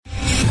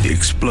The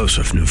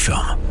explosive new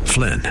film,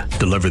 Flynn,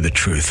 deliver the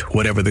truth,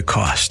 whatever the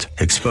cost.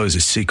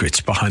 Exposes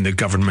secrets behind the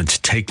government's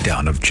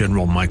takedown of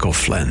General Michael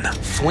Flynn.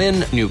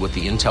 Flynn knew what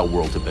the intel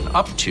world had been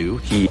up to.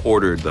 He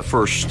ordered the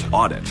first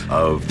audit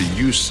of the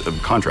use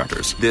of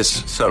contractors.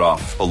 This set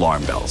off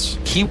alarm bells.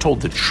 He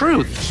told the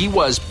truth. He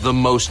was the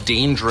most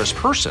dangerous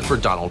person for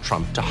Donald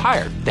Trump to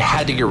hire. They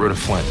had to get rid of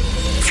Flynn.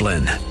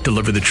 Flynn,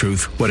 deliver the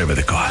truth, whatever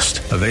the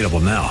cost. Available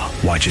now.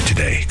 Watch it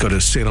today. Go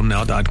to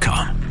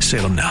salemnow.com.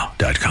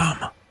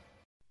 salemnow.com.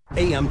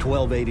 AM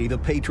 1280, The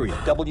Patriot,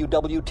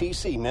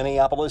 WWTC,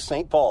 Minneapolis,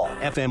 St. Paul,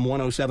 FM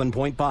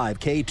 107.5,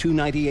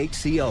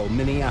 K298CO,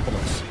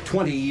 Minneapolis.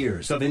 20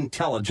 years of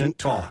intelligent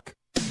talk.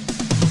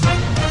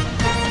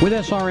 With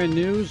SRN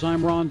News,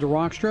 I'm Ron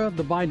DeRockstra.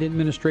 The Biden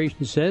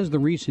administration says the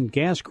recent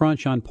gas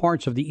crunch on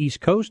parts of the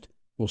East Coast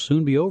will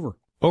soon be over.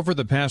 Over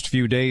the past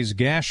few days,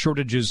 gas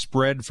shortages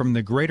spread from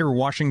the greater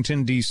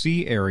Washington,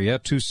 D.C. area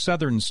to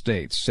southern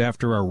states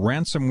after a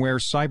ransomware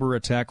cyber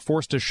attack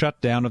forced a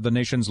shutdown of the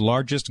nation's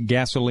largest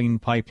gasoline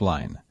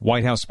pipeline.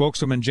 White House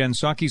spokeswoman Jen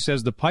Psaki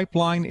says the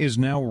pipeline is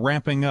now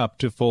ramping up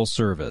to full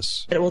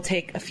service. It will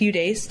take a few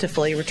days to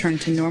fully return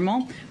to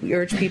normal. We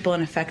urge people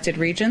in affected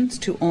regions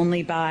to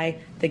only buy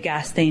the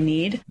gas they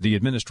need. The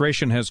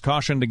administration has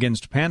cautioned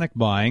against panic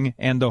buying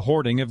and the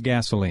hoarding of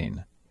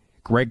gasoline.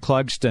 Greg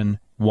Clugston,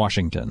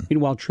 Washington.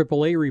 Meanwhile,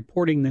 AAA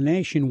reporting the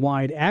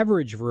nationwide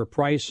average for a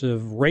price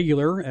of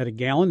regular at a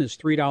gallon is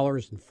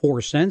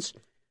 $3.04.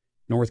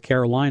 North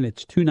Carolina,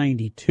 it's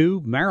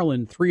 $2.92.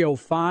 Maryland,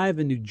 $3.05.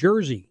 And New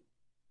Jersey,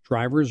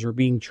 drivers are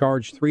being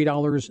charged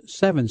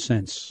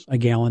 $3.07 a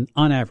gallon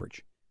on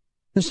average.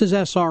 This is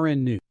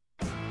SRN News.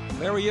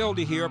 Larry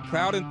Elder here,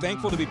 proud and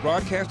thankful to be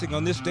broadcasting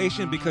on this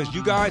station because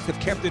you guys have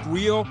kept it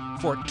real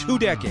for 2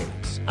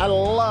 decades. I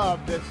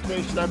love this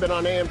station. I've been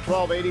on AM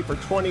 1280 for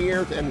 20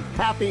 years, and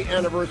happy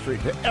anniversary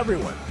to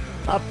everyone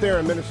up there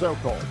in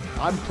Minnesota.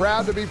 I'm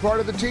proud to be part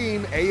of the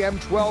team, AM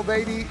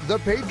 1280, The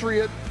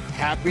Patriot.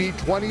 Happy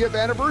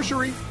 20th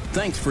anniversary.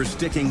 Thanks for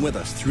sticking with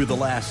us through the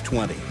last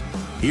 20.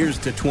 Here's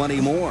to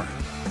 20 more.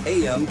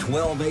 AM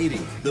 1280,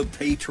 The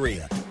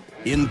Patriot.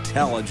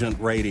 Intelligent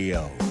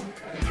radio.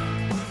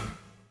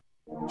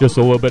 Just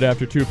a little bit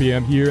after 2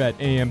 p.m. here at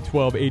AM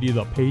 1280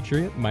 The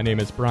Patriot. My name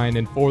is Brian,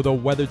 and for the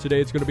weather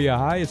today, it's going to be a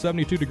high of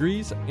 72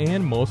 degrees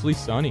and mostly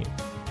sunny.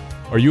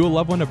 Are you a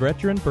loved one, a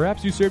veteran?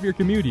 Perhaps you serve your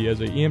community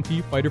as an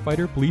EMT,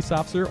 fighter, police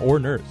officer, or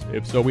nurse.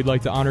 If so, we'd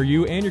like to honor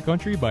you and your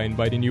country by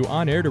inviting you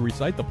on air to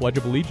recite the Pledge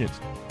of Allegiance.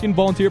 You can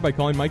volunteer by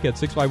calling Mike at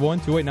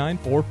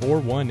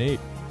 651-289-4418.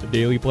 The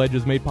Daily Pledge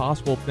is made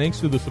possible thanks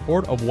to the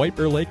support of White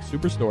Bear Lake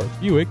Superstore,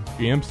 Buick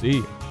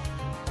GMC.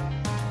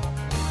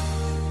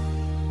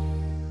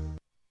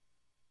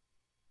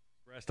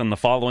 On the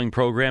following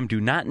program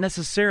do not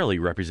necessarily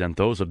represent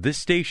those of this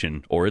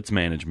station or its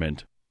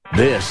management.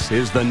 This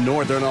is the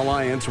Northern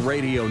Alliance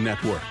Radio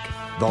Network,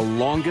 the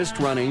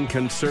longest-running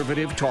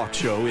conservative talk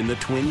show in the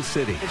Twin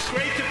Cities. It's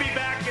great to be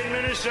back in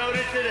Minnesota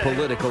today.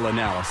 Political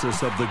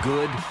analysis of the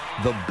good,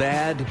 the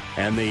bad,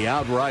 and the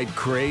outright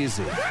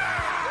crazy.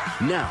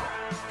 Now,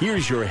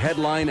 here's your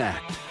headline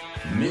act,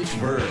 Mitch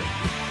Berg.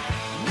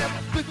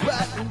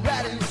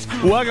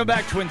 Welcome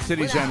back, Twin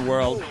Cities and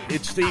world.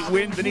 It's the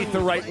wind beneath the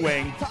right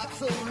wing.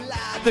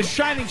 The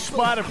shining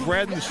spot of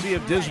red in the sea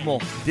of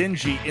dismal,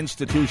 dingy,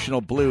 institutional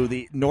blue,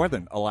 the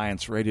Northern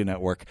Alliance Radio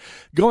Network.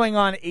 Going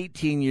on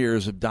 18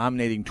 years of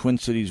dominating Twin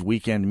Cities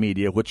weekend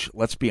media, which,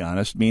 let's be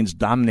honest, means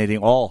dominating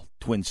all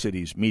Twin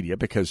Cities media,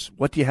 because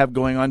what do you have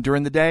going on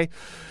during the day?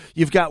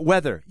 You've got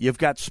weather, you've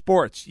got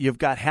sports, you've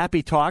got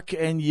happy talk,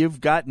 and you've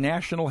got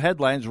national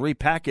headlines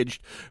repackaged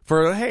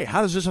for, hey,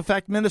 how does this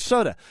affect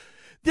Minnesota?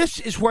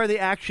 This is where the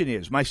action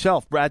is.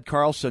 Myself, Brad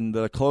Carlson,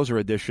 the closer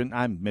edition.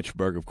 I'm Mitch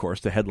Berg, of course,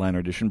 the headliner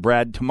edition.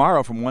 Brad,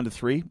 tomorrow from 1 to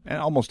 3, and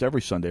almost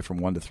every Sunday from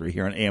 1 to 3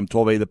 here on AM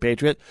 1280 The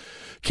Patriot.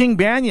 King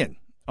Banyan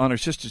on our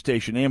sister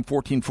station, AM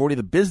 1440,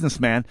 The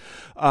Businessman,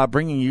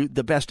 bringing you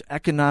the best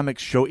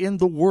economics show in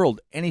the world,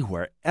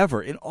 anywhere,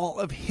 ever, in all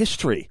of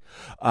history,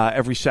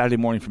 every Saturday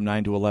morning from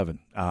 9 to 11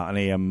 on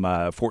AM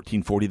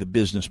 1440, The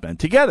Businessman.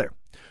 Together,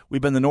 we've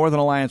been the Northern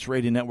Alliance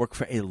Radio Network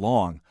for a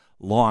long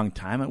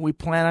time, and we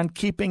plan on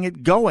keeping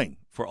it going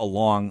for a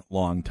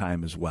long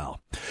time as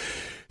well.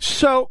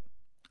 So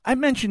I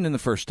mentioned in the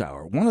first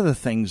hour, one of the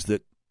things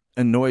that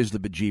annoys the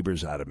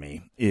bejeebers out of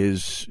me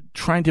is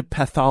trying to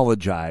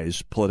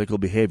pathologize political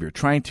behavior,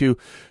 trying to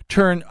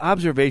turn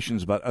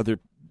observations about other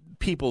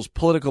people's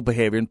political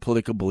behavior and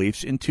political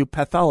beliefs into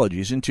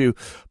pathologies, into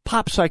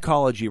pop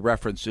psychology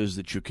references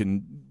that you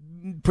can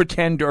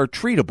pretend are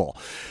treatable,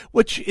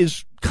 which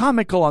is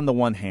comical on the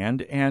one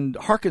hand and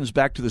harkens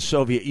back to the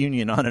Soviet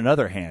Union on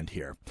another hand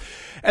here.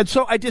 And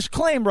so I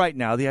disclaim right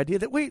now the idea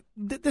that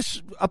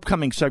this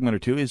upcoming segment or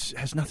two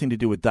has nothing to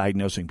do with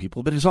diagnosing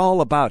people, but is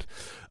all about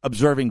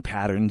observing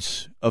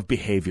patterns of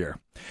behavior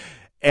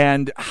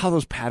and how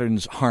those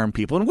patterns harm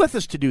people. And with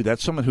us to do that,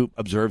 someone who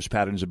observes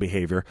patterns of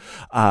behavior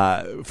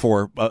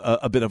for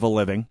a bit of a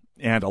living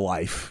and a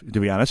life, to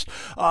be honest.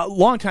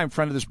 Longtime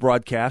friend of this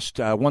broadcast,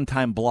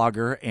 one-time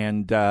blogger,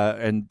 and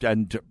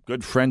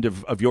good friend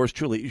of yours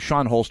truly,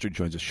 Sean Holster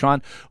joins us.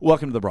 Sean,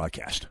 welcome to the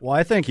broadcast.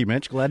 Why, thank you,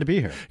 Mitch. Glad to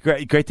be here.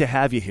 Great to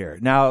have you here.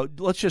 Now,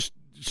 let's just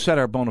set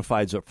our bona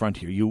fides up front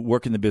here. You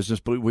work in the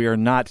business, but we are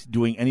not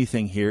doing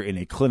anything here in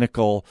a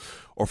clinical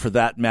or, for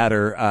that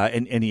matter,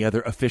 in any other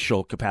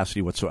official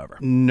capacity whatsoever.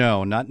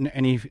 No, not in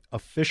any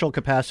official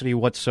capacity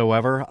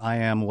whatsoever. I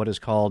am what is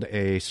called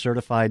a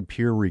certified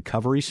peer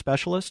recovery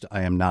specialist.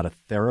 I am not a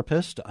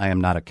therapist. I am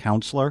not a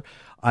counselor.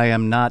 I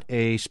am not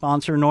a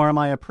sponsor, nor am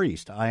I a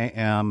priest. I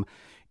am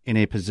in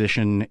a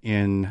position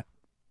in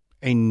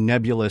a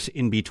nebulous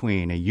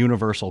in-between, a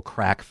universal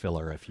crack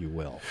filler, if you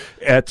will.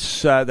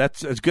 That's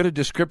as good a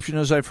description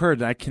as I've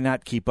heard. I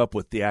cannot keep up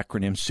with the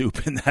acronym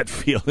soup in that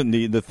field in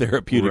the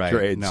therapeutic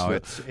trades. No,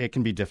 it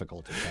can be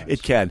difficult at times.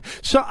 It can.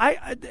 So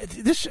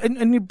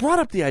and you brought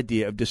up the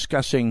idea of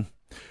discussing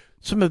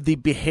some of the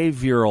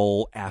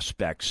behavioral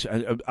aspects,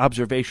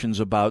 observations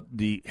about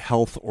the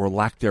health or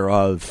lack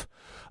thereof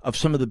of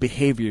some of the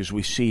behaviors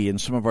we see in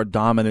some of our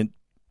dominant,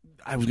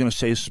 I was going to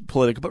say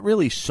political, but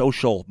really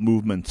social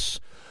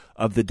movements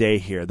of the day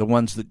here, the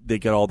ones that they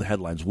get all the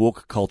headlines: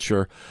 woke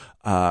culture,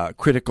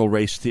 critical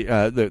race,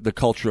 the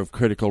culture of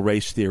critical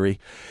race theory,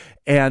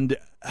 and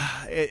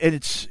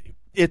there's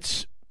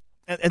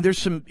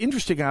some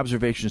interesting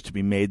observations to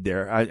be made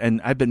there,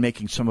 and I've been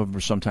making some of them for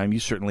some time. You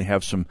certainly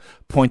have some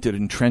pointed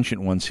and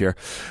trenchant ones here.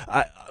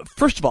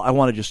 First of all, I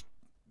want to just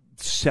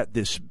set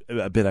this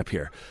a bit up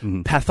here.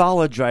 Mm-hmm.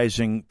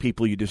 Pathologizing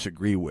people you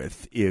disagree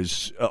with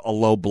is a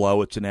low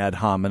blow. It's an ad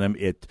hominem.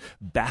 It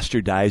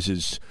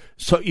bastardizes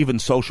even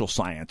social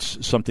science,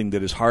 something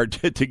that is hard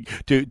to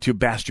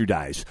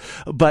bastardize.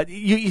 But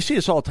you see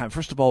this all the time.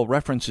 First of all,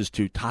 references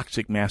to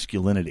toxic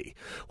masculinity,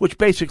 which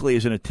basically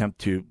is an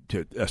attempt to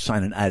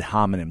assign an ad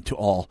hominem to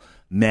all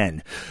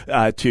men,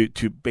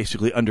 to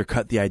basically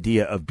undercut the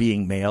idea of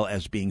being male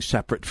as being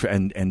separate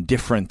and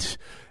different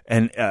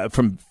and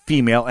from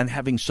female and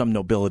having some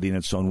nobility in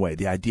its own way.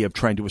 The idea of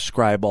trying to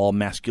ascribe all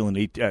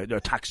masculinity,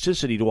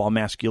 toxicity to all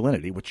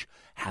masculinity, which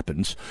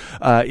happens,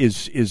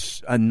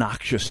 is a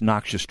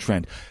noxious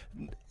trend.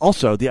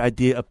 Also, the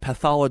idea of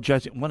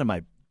pathologizing, one of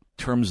my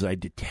terms that I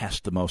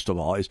detest the most of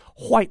all is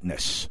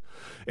whiteness.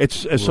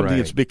 It's something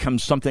that's become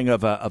something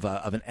of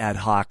an ad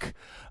hoc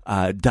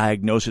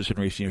diagnosis in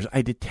recent years.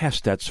 I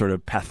detest that sort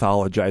of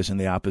pathologizing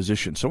the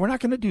opposition. So we're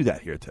not going to do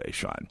that here today,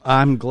 Sean.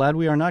 I'm glad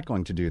we are not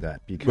going to do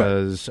that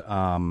because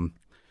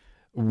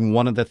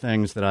one of the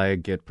things that I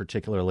get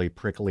particularly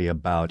prickly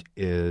about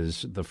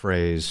is the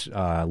phrase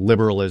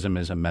liberalism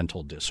is a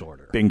mental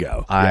disorder.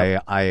 Bingo.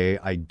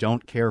 I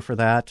don't care for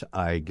that.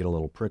 I get a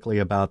little prickly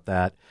about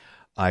that.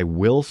 I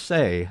will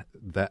say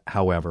that,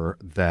 however,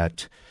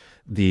 that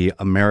the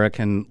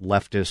American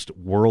leftist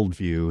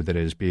worldview that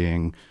is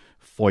being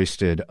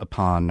foisted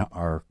upon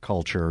our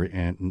culture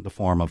in the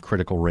form of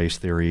critical race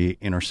theory,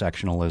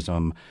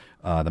 intersectionalism,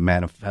 the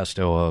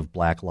manifesto of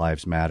Black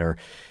Lives Matter,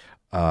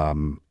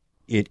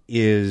 it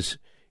is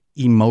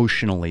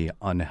emotionally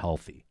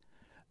unhealthy.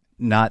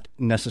 Not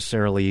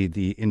necessarily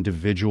the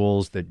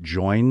individuals that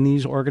join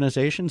these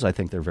organizations. I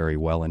think they're very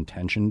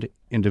well-intentioned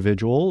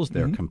individuals.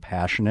 They're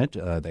compassionate.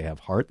 They have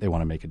heart. They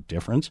want to make a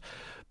difference.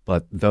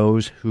 But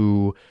those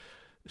who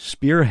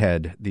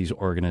spearhead these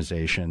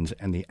organizations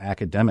and the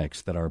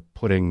academics that are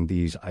putting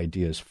these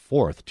ideas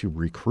forth to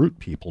recruit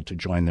people to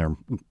join their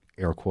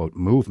air quote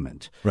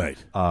movement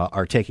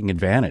are taking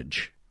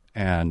advantage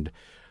and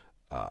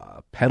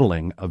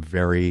peddling a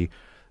very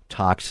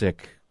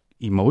toxic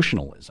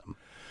emotionalism.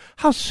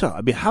 How so?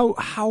 I mean,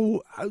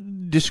 how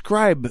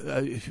describe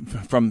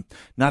from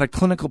not a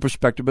clinical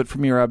perspective, but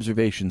from your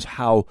observations,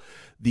 how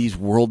these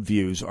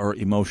worldviews are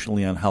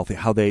emotionally unhealthy,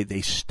 how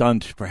they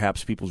stunt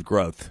perhaps people's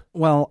growth?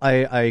 Well,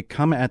 I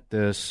come at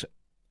this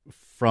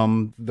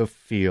from the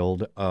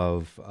field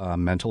of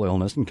mental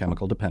illness and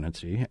chemical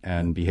dependency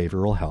and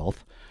behavioral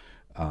health.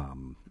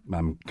 I'm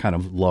kind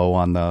of low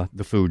on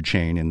the food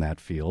chain in that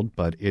field,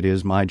 but it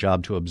is my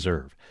job to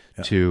observe,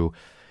 to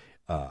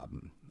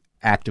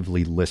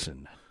actively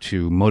listen,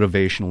 to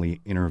motivationally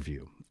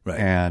interview.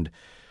 And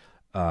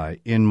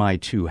in my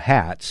two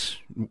hats,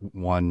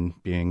 one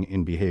being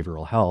in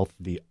behavioral health,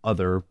 the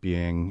other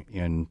being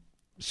in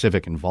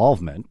civic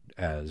involvement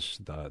as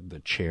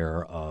the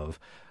chair of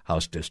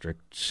House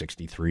District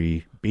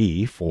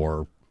 63B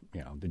for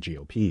the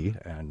GOP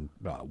and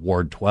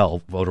Ward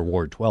 12, voter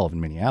Ward 12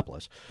 in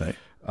Minneapolis.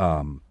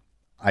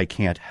 I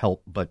can't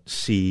help but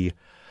see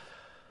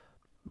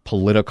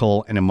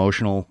political and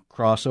emotional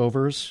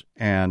crossovers.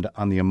 And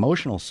on the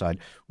emotional side,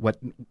 what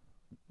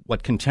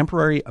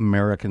contemporary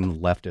American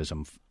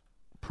leftism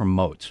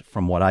promotes,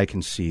 from what I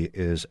can see,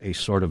 is a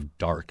sort of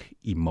dark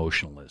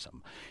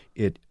emotionalism.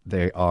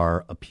 They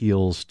are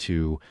appeals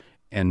to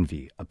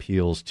envy,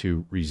 appeals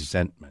to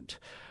resentment,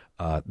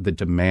 the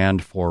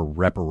demand for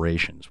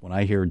reparations. When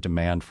I hear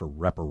demand for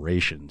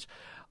reparations,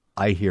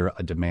 I hear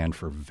a demand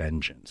for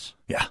vengeance.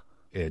 Yeah.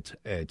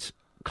 It's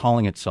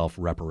calling itself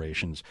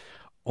reparations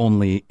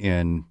only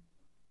in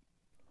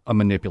a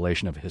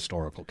manipulation of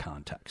historical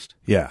context.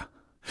 Yeah.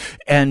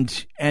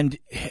 And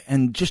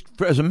just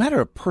as a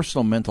matter of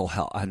personal mental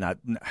health,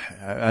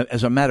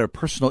 as a matter of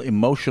personal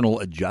emotional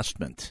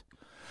adjustment.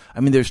 I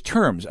mean, there's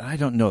terms, and I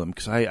don't know them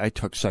because I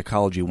took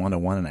Psychology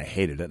 101 and I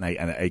hated it, and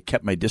I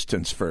kept my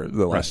distance for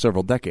the last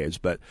several decades.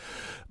 But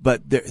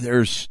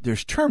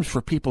there's terms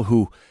for people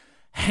who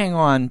hang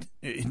on,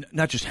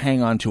 not just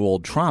hang on to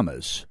old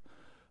traumas,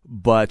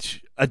 but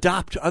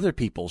adopt other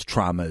people's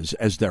traumas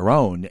as their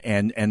own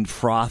and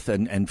froth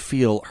and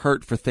feel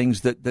hurt for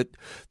things that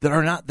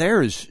are not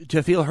theirs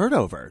to feel hurt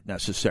over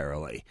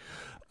necessarily.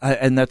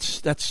 And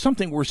that's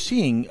something we're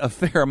seeing a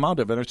fair amount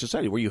of in our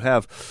society, where you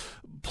have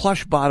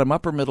plush bottom,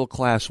 upper middle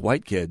class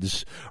white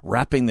kids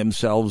wrapping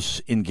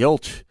themselves in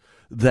guilt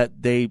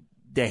that they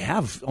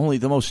have only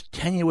the most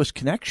tenuous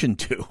connection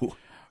to.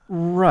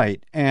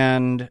 Right.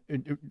 And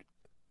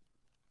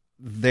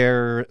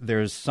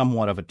there's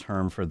somewhat of a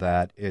term for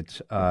that.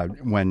 It's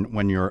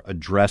when you're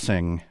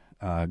addressing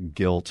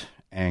guilt,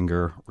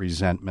 anger,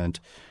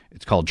 resentment,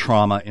 it's called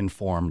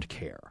trauma-informed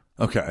care.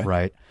 Okay.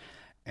 Right?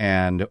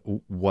 And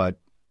what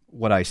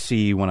I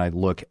see when I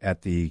look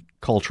at the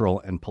cultural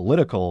and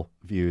political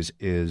views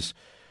is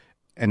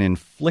an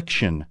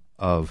infliction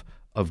of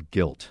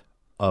guilt,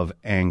 of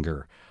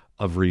anger,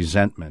 of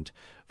resentment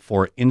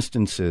for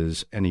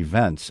instances and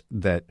events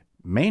that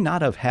may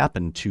not have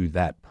happened to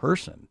that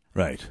person.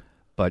 Right.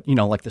 But,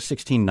 like the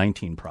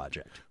 1619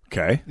 Project.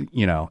 Okay.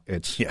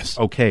 It's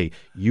okay,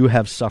 you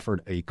have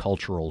suffered a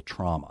cultural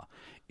trauma.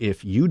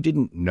 If you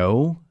didn't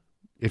know,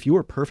 if you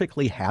were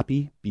perfectly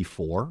happy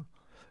before,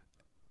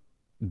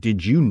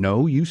 did you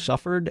know you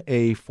suffered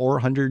a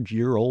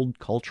 400-year-old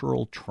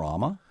cultural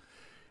trauma?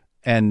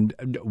 And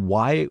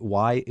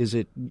why is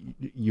it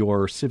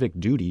your civic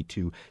duty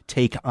to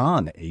take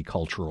on a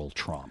cultural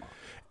trauma?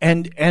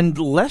 And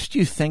lest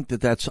you think that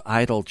that's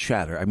idle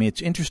chatter, I mean,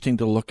 it's interesting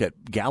to look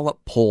at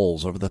Gallup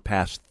polls over the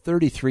past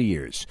 33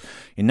 years.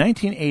 In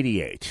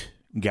 1988,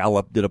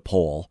 Gallup did a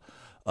poll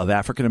of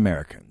African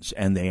Americans,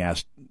 and they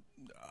asked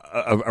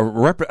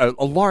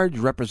a large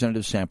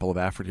representative sample of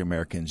African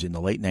Americans in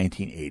the late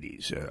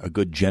 1980s, a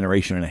good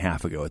generation and a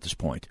half ago at this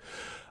point.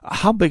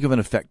 How big of an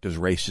effect does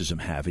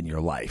racism have in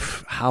your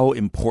life? How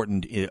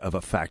important of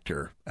a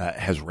factor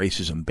has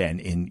racism been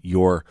in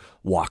your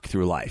walk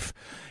through life?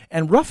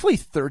 And roughly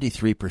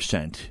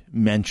 33%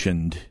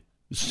 mentioned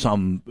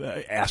some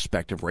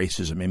aspect of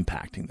racism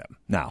impacting them.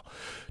 Now,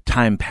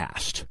 time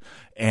passed.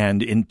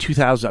 And in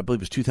 2000, I believe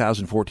it was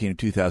 2014 and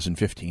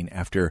 2015,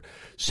 after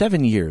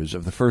 7 years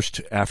of the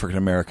first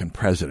African-American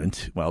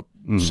president,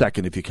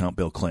 second if you count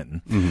Bill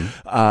Clinton,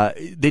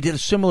 they did a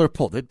similar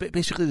poll,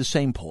 basically the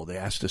same poll. They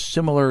asked a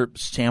similar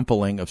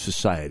sampling of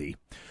society.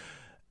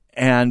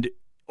 And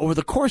over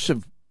the course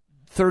of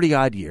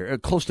 30-odd years,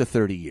 close to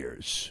 30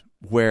 years,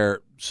 where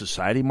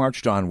society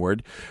marched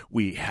onward,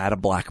 we had a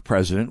black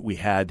president, we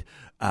had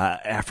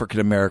African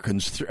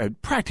Americans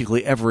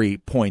practically every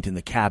point in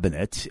the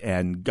cabinet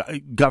and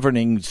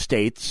governing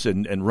states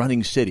and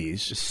running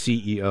cities.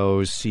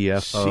 CEOs,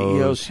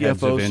 CFOs,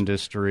 heads of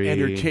industry,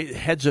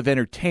 heads of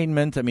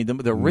entertainment. I mean,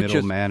 the richest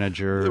middle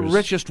managers. The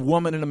richest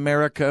woman in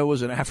America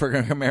was an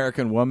African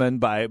American woman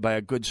by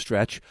a good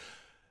stretch.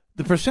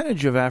 The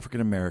percentage of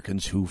African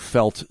Americans who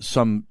felt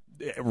some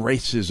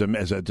racism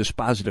as a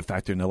dispositive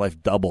factor in their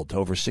life doubled to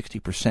over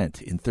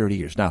 60% in 30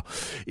 years. Now,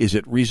 is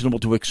it reasonable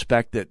to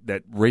expect that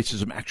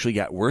racism actually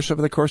got worse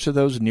over the course of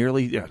those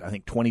nearly, I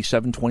think,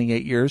 27,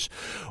 28 years?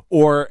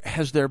 Or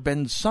has there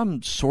been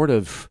some sort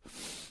of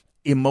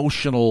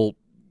emotional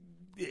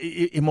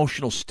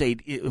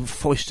state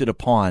foisted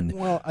upon?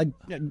 Well,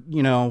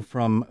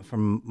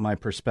 from my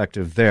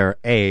perspective there,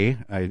 I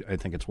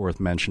think it's worth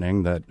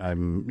mentioning that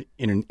I'm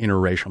in an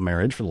interracial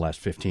marriage for the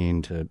last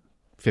 15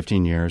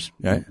 years,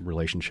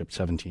 relationship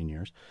 17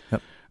 years.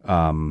 Yep.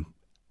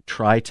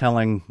 Try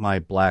telling my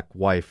black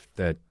wife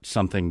that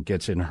something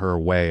gets in her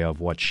way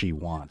of what she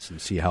wants and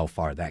see how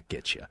far that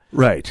gets you.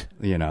 Right.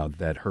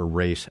 That her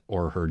race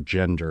or her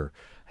gender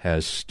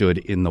has stood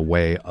in the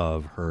way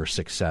of her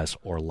success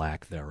or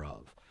lack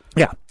thereof.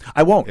 Yeah,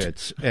 I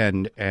won't.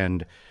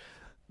 And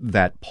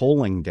that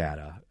polling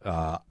data,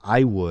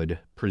 I would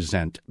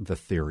present the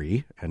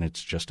theory, and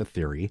it's just a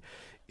theory,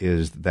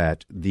 is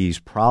that these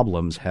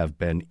problems have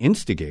been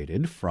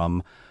instigated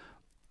from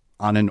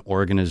on an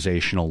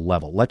organizational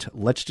level.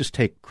 Let's just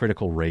take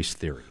critical race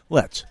theory.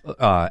 Let's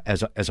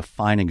as a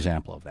fine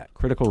example of that.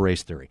 Critical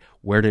race theory.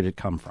 Where did it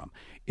come from?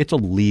 It's a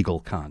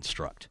legal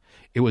construct.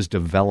 It was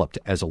developed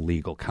as a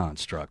legal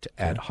construct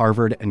at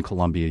Harvard and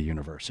Columbia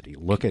University.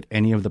 Look at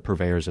any of the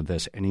purveyors of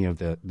this, any of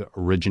the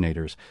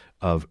originators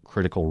of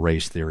critical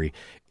race theory.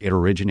 It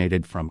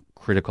originated from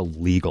critical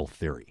legal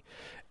theory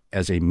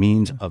as a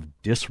means of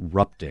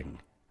disrupting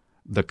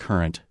the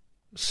current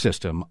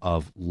system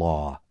of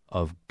law,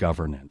 of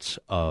governance,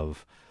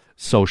 of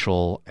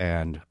social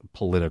and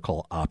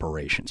political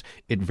operations.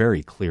 It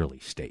very clearly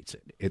states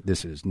it.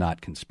 This is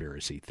not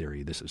conspiracy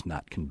theory. This is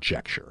not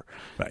conjecture.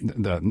 Right.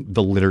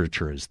 The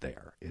literature is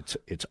there.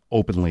 It's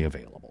openly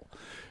available.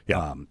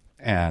 Yeah.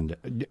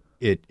 And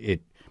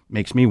it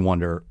makes me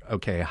wonder,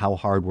 okay, how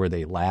hard were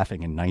they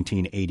laughing in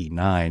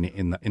 1989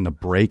 in the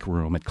break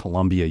room at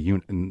Columbia,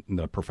 in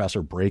the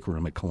professor break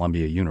room at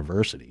Columbia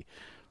University?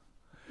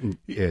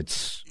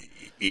 It's...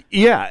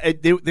 Yeah,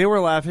 they were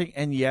laughing,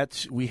 and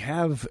yet we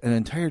have an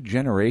entire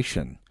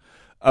generation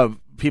of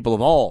people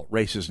of all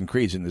races and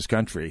creeds in this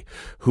country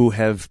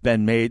who've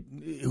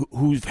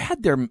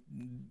had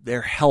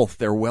their health,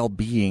 their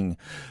well-being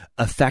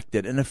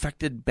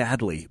affected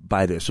badly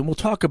by this. And we'll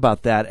talk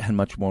about that and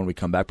much more when we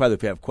come back. By the way,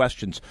 if you have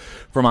questions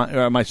for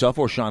myself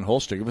or Sean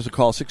Holster, give us a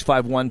call,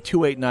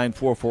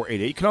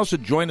 651-289-4488. You can also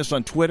join us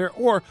on Twitter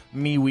or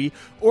MeWe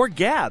or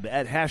Gab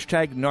at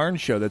hashtag NARN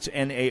Show. That's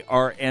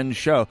NARN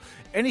Show.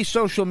 Any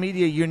social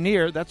media you're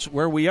near, that's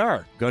where we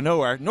are. Go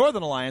nowhere.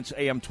 Northern Alliance,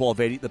 AM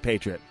 1280, The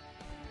Patriot.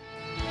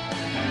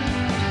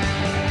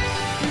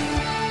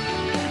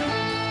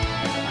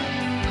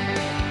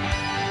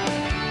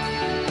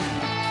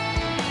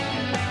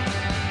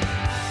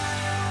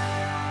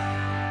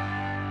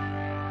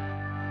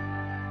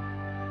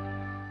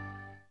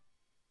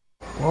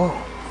 Whoa,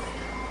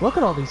 look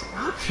at all these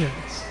options.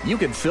 You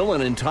could fill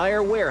an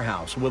entire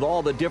warehouse with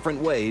all the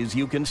different ways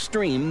you can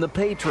stream The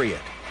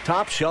Patriot.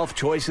 Top shelf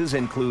choices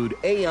include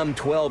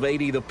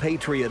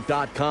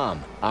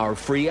AM1280thepatriot.com, our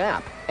free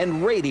app,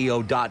 and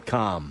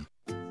radio.com.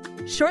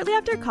 Shortly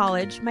after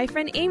college, my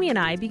friend Amy and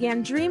I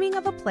began dreaming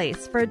of a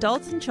place for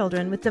adults and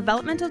children with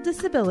developmental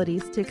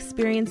disabilities to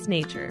experience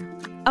nature.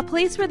 A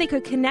place where they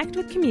could connect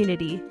with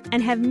community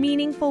and have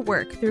meaningful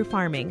work through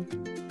farming.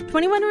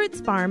 21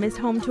 Roots Farm is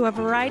home to a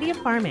variety of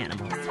farm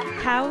animals: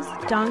 cows,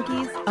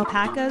 donkeys,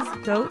 alpacas,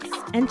 goats,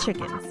 and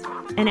chickens,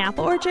 an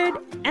apple orchard,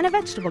 and a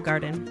vegetable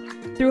garden.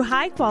 Through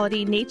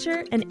high-quality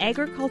nature and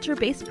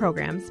agriculture-based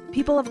programs,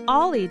 people of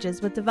all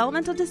ages with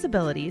developmental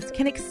disabilities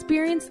can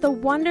experience the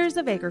wonders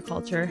of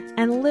agriculture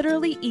and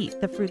literally eat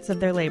the fruits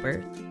of their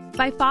labor.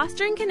 By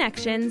fostering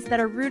connections that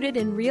are rooted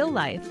in real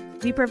life,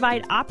 we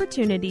provide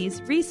opportunities,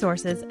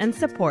 resources, and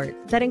support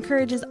that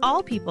encourages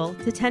all people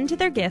to tend to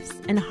their gifts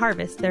and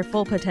harvest their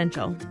full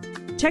potential.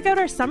 Check out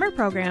our summer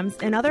programs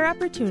and other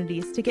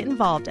opportunities to get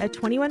involved at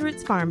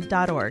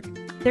 21rootsfarm.org.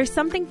 There's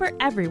something for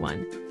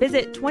everyone.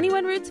 Visit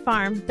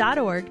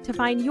 21rootsfarm.org to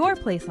find your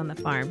place on the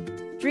farm.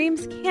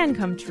 Dreams can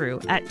come true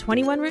at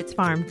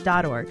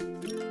 21rootsfarm.org.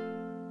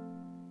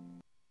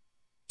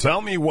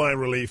 Tell me why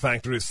Relief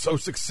Factor is so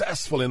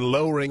successful in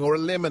lowering or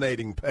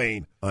eliminating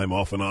pain. I'm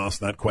often asked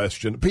that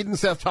question. Pete and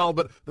Seth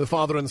Talbot, the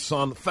father and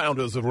son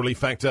founders of Relief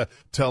Factor,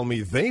 tell me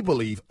they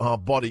believe our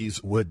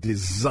bodies were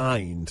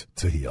designed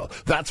to heal.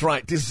 That's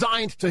right,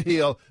 designed to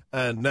heal.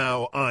 And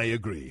now I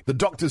agree. The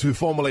doctors who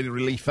formulated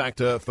Relief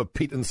Factor for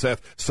Pete and Seth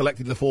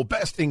selected the 4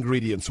 best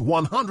ingredients,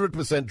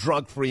 100%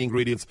 drug-free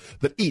ingredients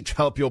that each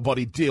help your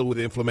body deal with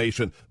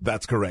inflammation.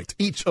 That's correct.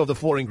 Each of the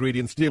 4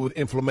 ingredients deal with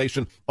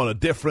inflammation on a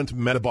different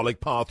metabolic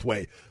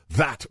pathway.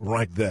 That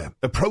right there.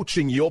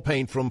 Approaching your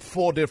pain from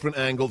 4 different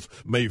angles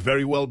may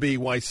very well be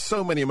why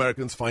so many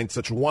Americans find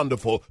such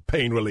wonderful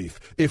pain relief.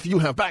 If you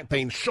have back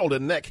pain, shoulder,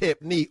 neck,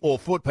 hip, knee, or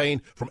foot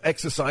pain from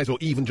exercise or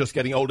even just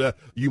getting older,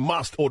 you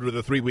must order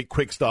the 3-week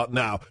quick start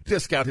now.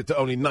 Discounted to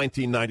only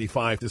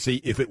 $19.95 to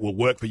see if it will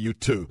work for you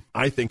too.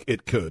 I think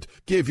it could.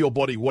 Give your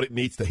body what it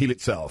needs to heal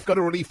itself. Go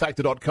to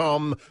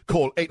ReliefFactor.com.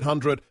 Call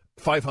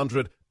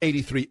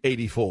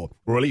 800-500-8384.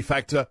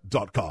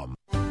 ReliefFactor.com.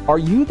 Are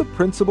you the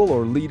principal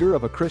or leader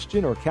of a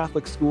Christian or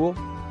Catholic school?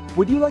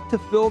 Would you like to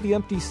fill the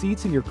empty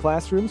seats in your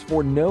classrooms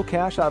for no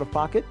cash out of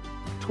pocket?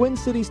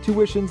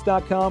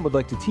 TwinCitiesTuitions.com would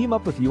like to team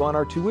up with you on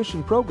our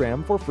tuition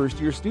program for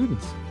first-year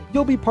students.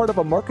 You'll be part of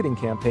a marketing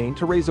campaign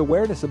to raise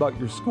awareness about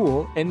your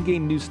school and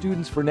gain new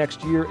students for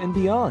next year and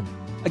beyond.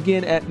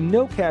 Again, at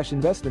no cash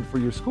investment for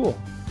your school.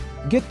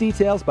 Get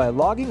details by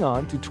logging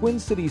on to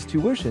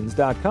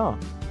TwinCitiesTuitions.com.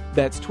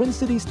 That's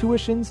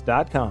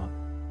TwinCitiesTuitions.com.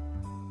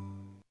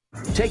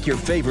 Take your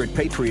favorite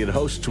Patriot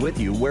hosts with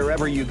you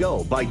wherever you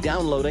go by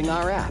downloading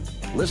our app.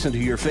 Listen to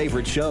your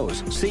favorite shows,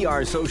 see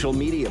our social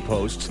media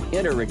posts,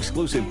 enter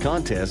exclusive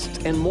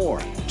contests, and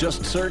more.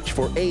 Just search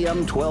for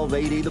AM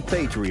 1280 The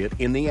Patriot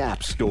in the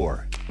App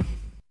Store.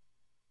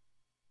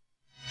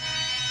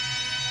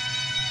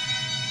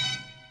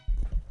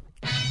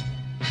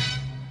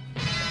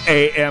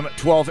 AM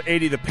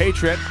 1280 The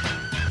Patriot,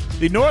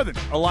 the Northern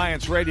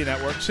Alliance Radio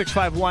Network,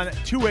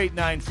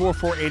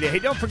 651-289-4488. Hey,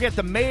 don't forget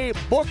the May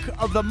Book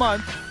of the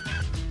Month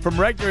from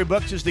Regnery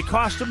Books is The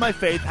Cost of My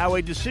Faith, How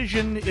a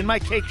Decision in My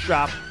Cake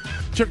Shop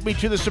Took Me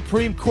to the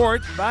Supreme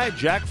Court by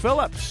Jack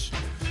Phillips.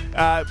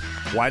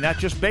 Why not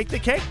just bake the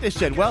cake, they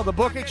said. Well, the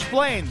book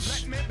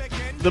explains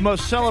the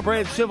most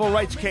celebrated civil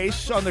rights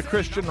case on the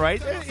Christian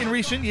right in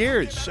recent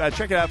years.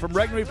 Check it out from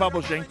Regnery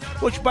Publishing,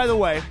 which, by the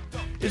way,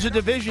 is a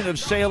division of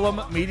Salem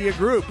Media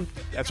Group.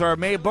 That's our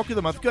May book of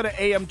the month. Go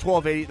to AM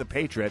 1280, The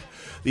Patriot,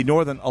 the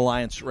Northern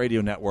Alliance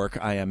Radio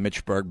Network. I am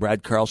Mitch Berg.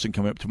 Brad Carlson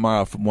coming up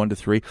tomorrow from 1 to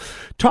 3.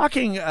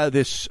 Talking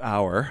this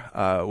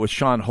hour with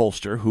Sean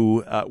Holster,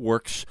 who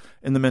works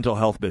in the mental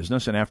health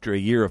business, and after a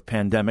year of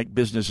pandemic,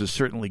 business is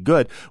certainly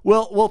good.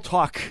 We'll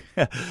talk,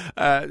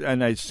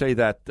 and I say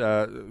that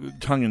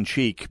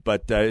tongue-in-cheek,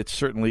 but it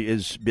certainly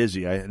is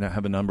busy. I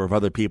have a number of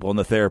other people in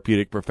the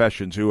therapeutic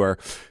professions who are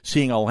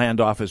seeing a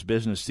land office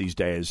business these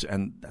days,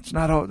 and that's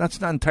not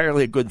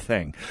entirely a good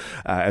thing,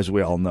 as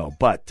we all know.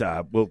 But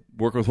we'll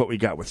work with what we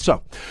got with.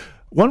 So,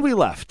 when we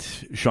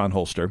left, Sean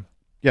Holster,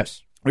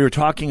 yes, we were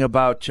talking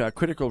about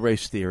critical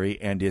race theory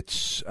and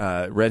its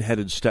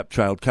redheaded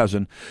stepchild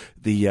cousin,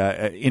 the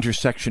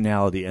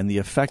intersectionality and the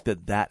effect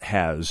that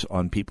has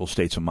on people's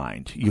states of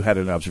mind. You had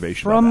an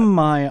observation from on that.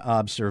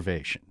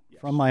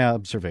 From my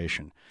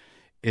observation,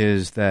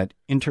 is that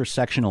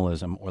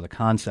intersectionalism, or the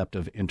concept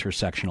of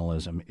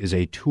intersectionalism, is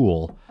a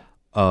tool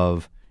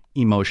of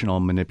emotional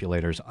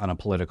manipulators on a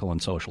political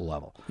and social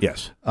level.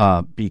 Yes.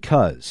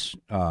 Because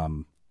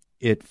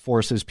it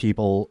forces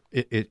people,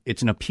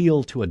 it's an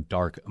appeal to a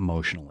dark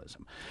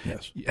emotionalism.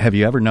 Yes. Have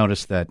you ever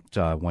noticed that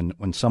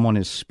when someone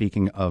is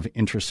speaking of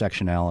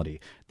intersectionality,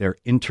 they're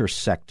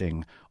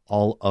intersecting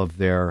all of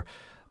their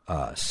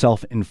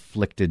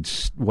self-inflicted,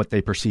 what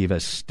they perceive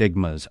as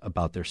stigmas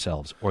about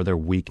themselves or their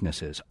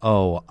weaknesses.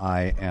 Oh,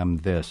 I am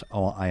this.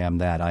 Oh, I am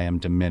that. I am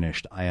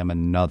diminished. I am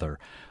another.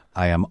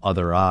 I am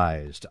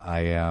otherized. I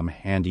am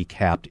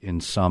handicapped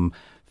in some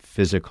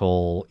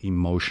physical,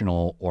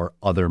 emotional, or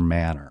other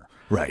manner.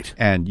 Right.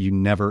 And you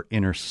never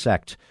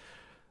intersect.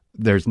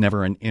 There's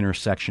never an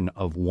intersection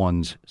of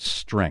one's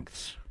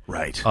strengths.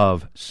 Right.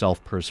 Of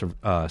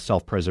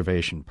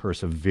self-preservation,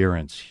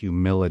 perseverance,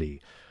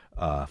 humility,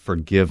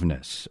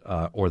 forgiveness,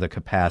 or the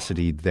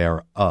capacity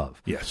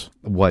thereof. Yes.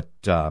 What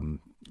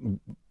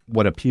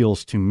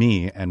appeals to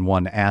me, and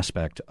one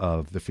aspect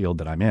of the field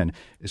that I'm in,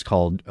 is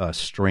called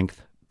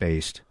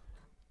strength-based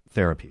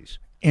therapies.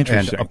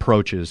 Interesting. And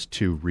approaches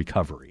to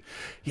recovery.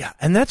 Yeah,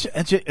 and it's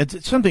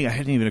something that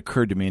hadn't even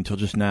occurred to me until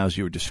just now as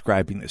you were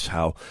describing this,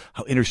 how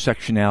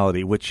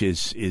intersectionality, which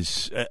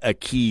is a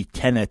key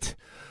tenet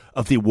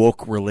of the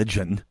woke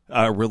religion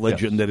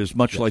yes. that is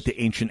much like the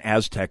ancient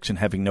Aztecs and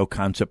having no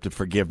concept of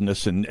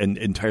forgiveness and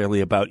entirely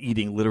about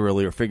eating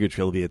literally or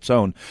figuratively its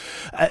own.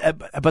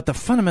 But the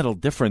fundamental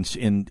difference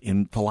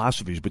in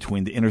philosophies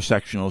between the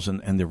intersectionals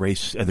and the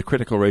race, the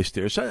critical race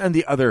theorists and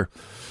the other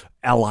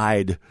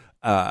allied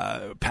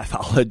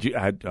pathology,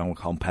 I don't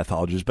call them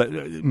pathologies, but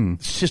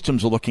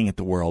systems of looking at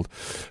the world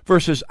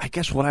versus, I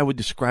guess, what I would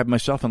describe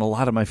myself and a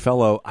lot of my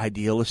fellow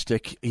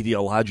idealistic,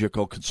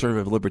 ideological,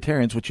 conservative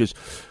libertarians, which is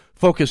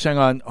focusing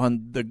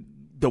on the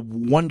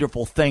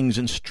wonderful things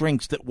and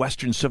strengths that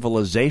Western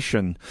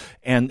civilization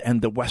and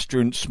the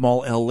Western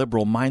small L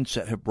liberal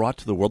mindset have brought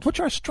to the world, which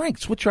are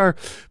strengths, which are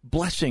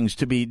blessings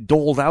to be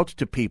doled out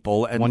to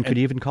people. And one could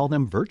even call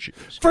them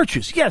virtues.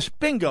 Virtues, yes,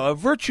 bingo, a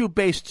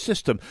virtue-based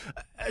system.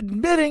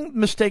 Admitting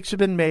mistakes have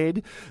been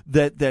made,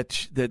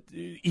 that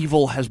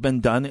evil has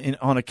been done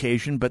on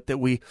occasion, but that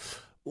we,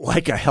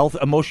 like a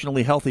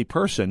emotionally healthy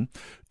person,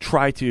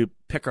 try to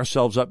pick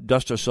ourselves up,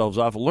 dust ourselves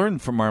off, learn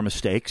from our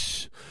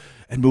mistakes,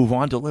 and move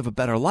on to live a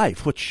better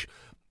life, which,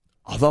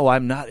 although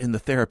I'm not in the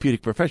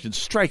therapeutic profession,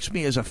 strikes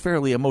me as a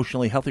fairly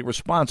emotionally healthy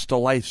response to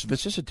life's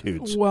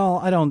vicissitudes.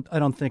 Well, I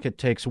don't think it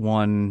takes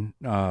one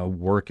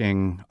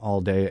working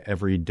all day,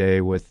 every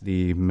day with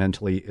the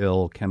mentally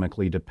ill,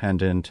 chemically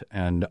dependent,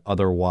 and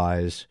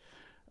otherwise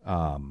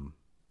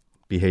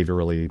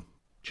behaviorally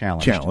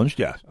challenged. Challenged,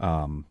 yes.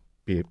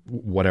 Be it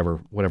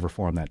whatever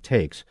form that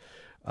takes,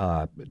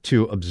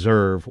 to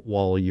observe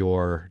while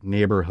your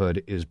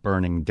neighborhood is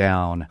burning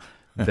down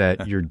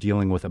that you're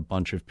dealing with a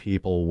bunch of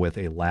people with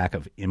a lack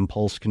of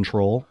impulse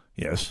control.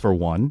 Yes, for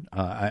one.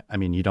 I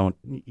mean, you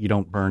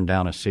don't burn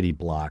down a city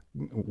block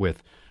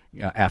with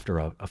after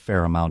a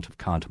fair amount of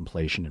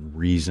contemplation and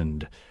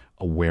reasoned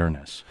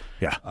awareness.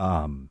 Yeah.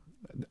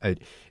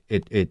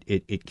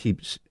 It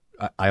keeps.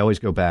 I always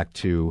go back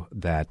to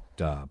that.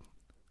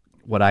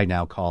 What I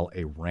now call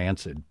a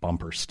rancid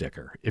bumper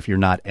sticker. If you're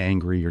not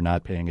angry, you're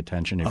not paying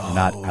attention. If you're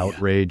not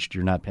outraged,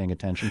 you're not paying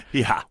attention.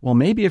 Yeah. Well,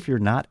 maybe if you're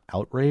not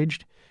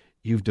outraged,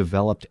 you've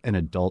developed an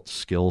adult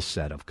skill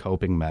set of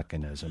coping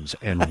mechanisms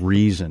and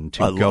reason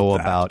to go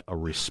about a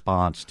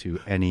response to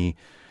any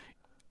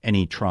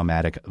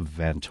traumatic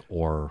event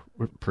or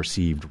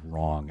perceived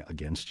wrong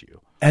against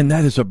you. And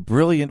that is a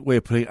brilliant way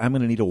of putting it. I'm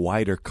going to need a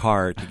wider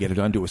car to get it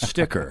onto a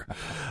sticker,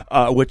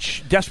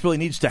 which desperately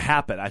needs to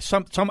happen. I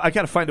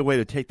got to find a way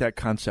to take that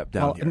concept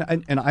down here.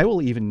 And I will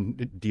even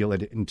deal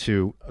it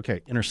into,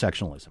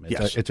 intersectionalism.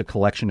 It's a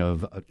collection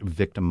of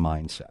victim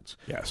mindsets.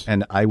 Yes.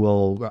 And I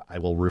will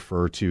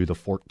refer to the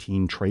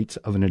 14 traits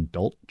of an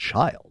adult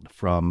child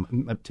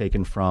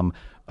taken from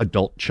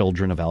Adult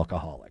Children of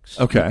Alcoholics.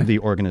 Okay. The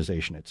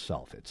organization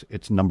itself.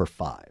 It's number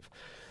 5.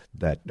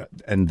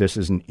 And this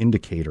is an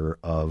indicator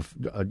of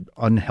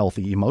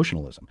unhealthy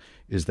emotionalism,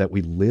 is that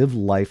we live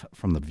life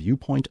from the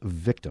viewpoint of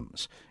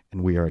victims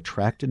and we are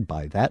attracted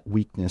by that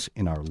weakness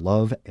in our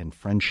love and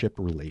friendship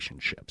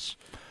relationships.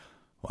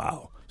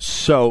 Wow.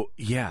 So,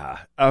 yeah.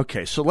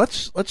 Okay, so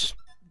let's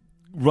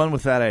run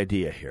with that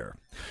idea here.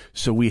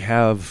 So we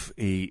have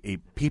a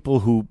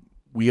people who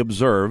we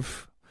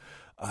observe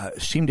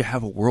seem to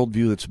have a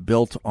worldview that's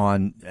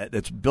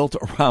built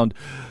around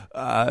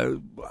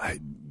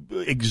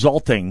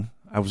exalting.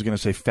 I was going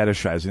to say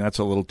fetishizing. That's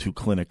a little too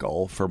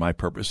clinical for my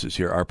purposes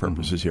here, our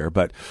purposes here,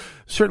 but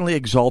certainly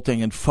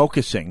exalting and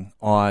focusing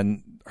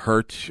on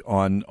hurt,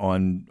 on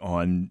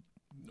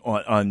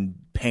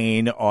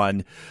pain,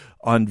 on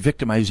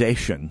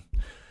victimization.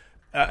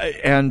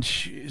 And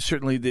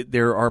certainly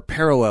there are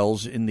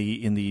parallels in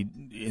the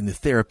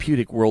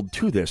therapeutic world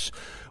to this.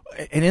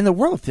 And in the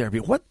world of therapy,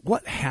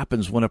 what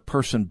happens when a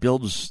person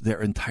builds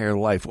their entire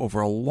life over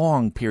a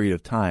long period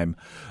of time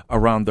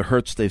around the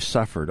hurts they've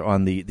suffered,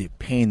 on the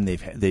pain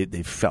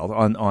they've felt,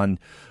 on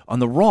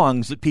the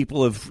wrongs that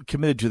people have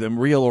committed to them,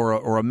 real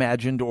or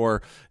imagined,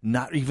 or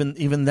not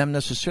even them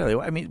necessarily?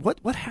 I mean,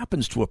 what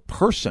happens to a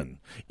person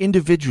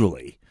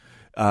individually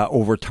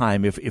over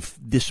time if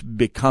this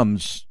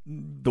becomes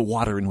the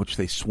water in which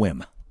they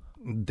swim?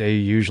 They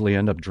usually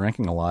end up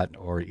drinking a lot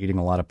or eating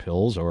a lot of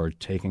pills or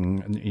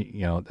taking,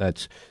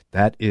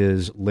 that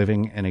is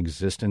living an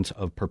existence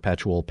of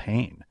perpetual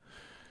pain.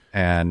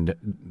 And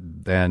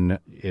then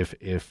if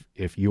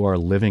you are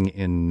living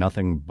in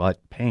nothing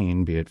but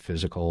pain, be it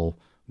physical,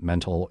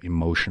 mental,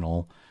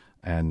 emotional,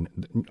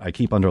 and I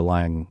keep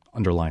underlining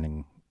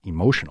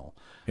emotional,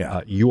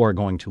 you are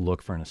going to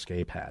look for an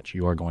escape hatch.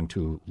 You are going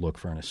to look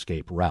for an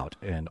escape route.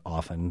 And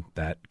often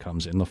that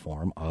comes in the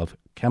form of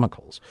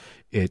chemicals.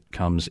 It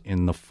comes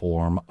in the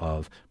form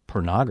of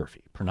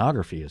pornography.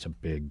 Pornography is a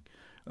big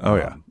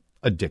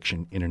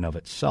addiction in and of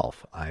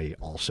itself. I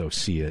also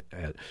see it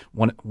as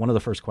one of the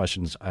first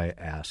questions I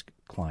ask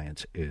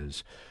clients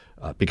is,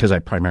 because I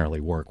primarily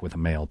work with a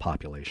male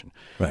population,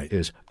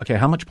 is, okay,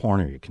 how much porn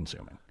are you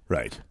consuming?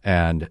 Right.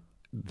 And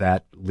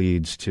that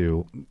leads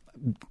to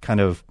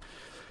kind of,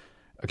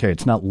 okay,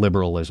 it's not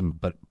liberalism,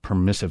 but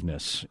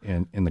permissiveness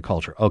in the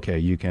culture. Okay,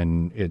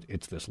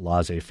 it's this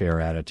laissez-faire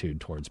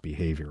attitude towards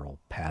behavioral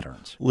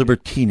patterns.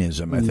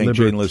 Libertinism, I think.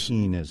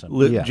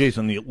 Libertinism.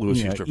 Jason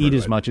Lewis used to eat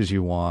as much as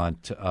you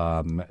want,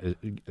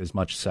 as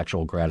much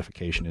sexual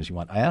gratification as you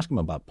want. I ask them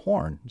about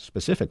porn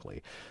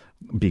specifically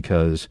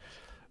because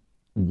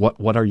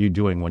what are you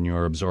doing when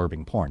you're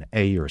absorbing porn?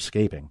 A, you're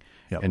escaping,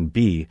 and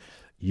B,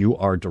 you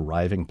are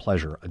deriving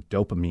pleasure, a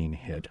dopamine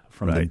hit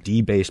from the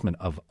debasement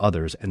of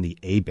others and the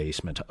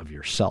abasement of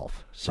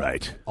yourself. So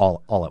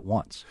all at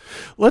once.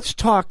 Let's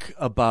talk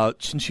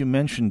about, since you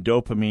mentioned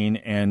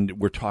dopamine and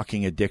we're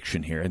talking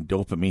addiction here, and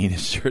dopamine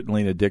is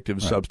certainly an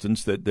addictive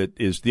substance that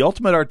is the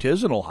ultimate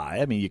artisanal high.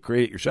 I mean, you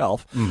create it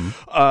yourself.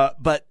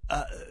 But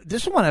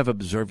this one I've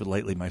observed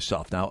lately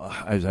myself. Now,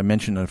 as I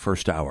mentioned in the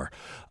first hour,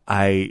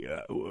 I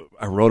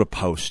wrote a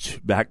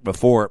post back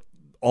before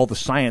all the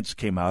science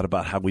came out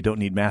about how we don't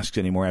need masks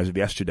anymore as of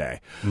yesterday,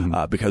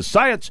 because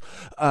science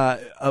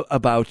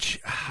about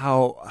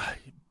how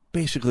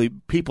basically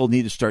people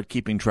need to start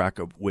keeping track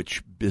of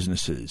which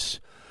businesses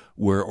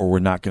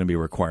were not going to be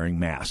requiring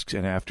masks.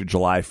 And after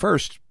July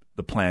 1st,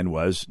 the plan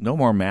was no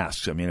more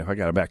masks. I mean, if I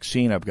got a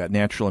vaccine, I've got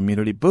natural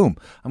immunity, boom,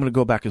 I'm going to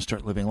go back and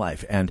start living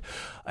life. And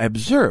I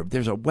observed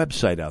there's a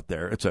website out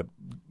there. It's a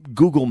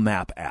Google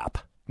Map app.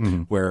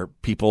 Where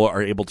people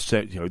are able to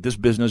say, this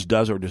business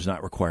does or does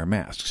not require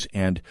masks.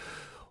 And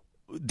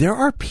there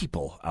are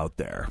people out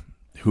there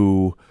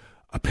who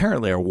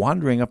apparently are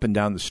wandering up and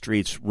down the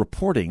streets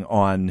reporting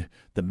on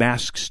the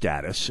mask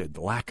status,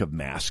 the lack of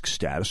mask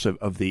status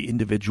of the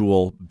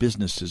individual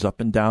businesses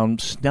up and down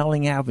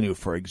Snelling Avenue,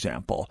 for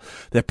example.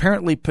 They're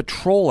apparently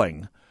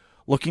patrolling,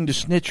 looking to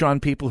snitch on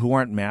people who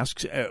aren't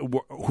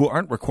who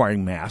aren't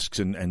requiring masks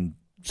and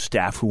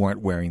staff who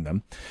aren't wearing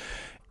them.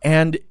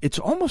 And it's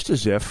almost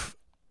as if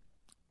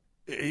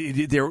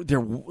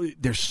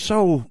they're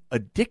so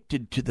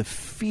addicted to the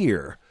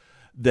fear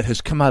that has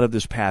come out of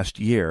this past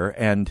year,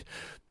 and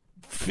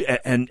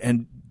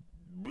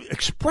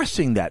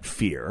expressing that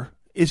fear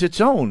is its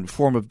own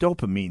form of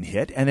dopamine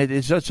hit, and it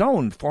is its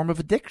own form of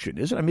addiction,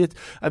 isn't it? I mean,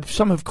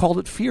 some have called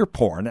it fear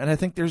porn, and I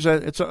think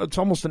it's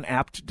almost an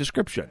apt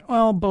description.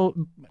 Well,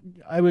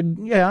 I would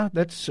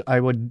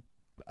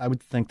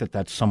think that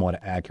that's somewhat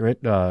accurate.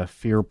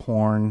 Fear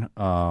porn.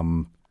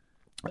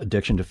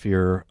 Addiction to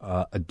fear,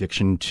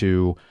 addiction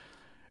to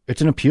 – it's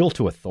an appeal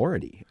to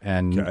authority.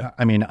 And,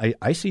 I mean,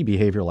 I see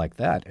behavior like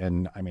that,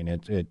 and, I mean,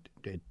 it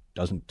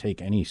doesn't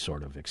take any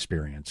sort of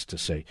experience to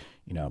say,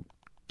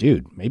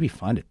 dude, maybe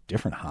find a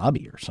different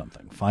hobby or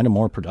something. Find a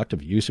more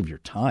productive use of your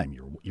time.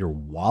 You're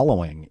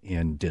wallowing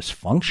in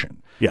dysfunction.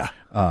 Yeah.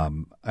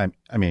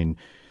 I mean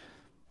 –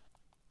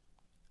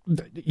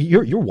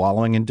 You're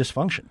wallowing in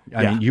dysfunction.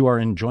 I mean, you are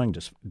enjoying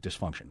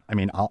dysfunction. I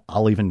mean,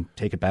 I'll even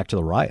take it back to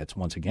the riots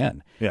once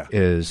again.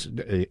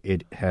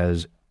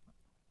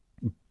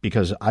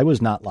 Because I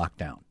was not locked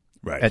down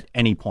at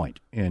any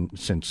point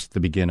since the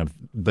beginning of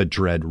the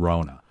dread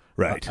Rona.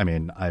 I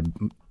mean,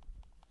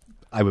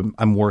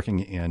 I'm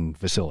working in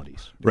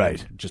facilities.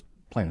 Just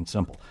plain and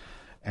simple.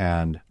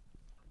 And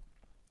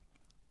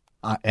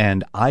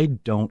I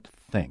don't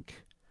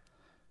think,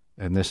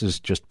 and this is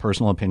just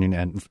personal opinion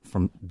and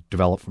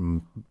developed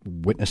from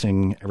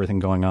witnessing everything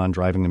going on,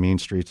 driving the mean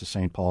streets of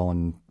St. Paul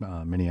and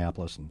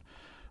Minneapolis and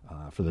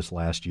for this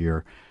last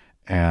year,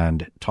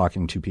 and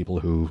talking to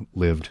people who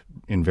lived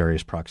in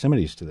various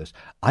proximities to this.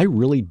 I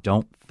really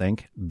don't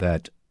think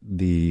that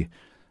the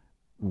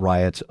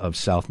riots of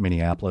South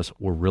Minneapolis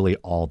were really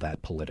all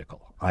that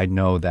political. I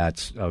know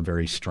that's a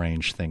very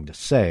strange thing to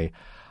say.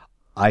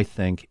 I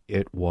think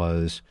it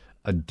was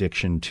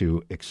addiction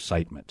to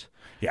excitement.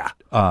 Yeah.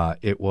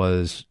 It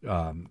was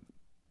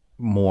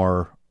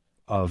more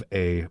of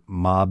a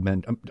mob,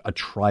 a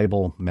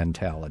tribal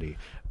mentality,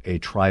 a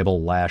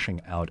tribal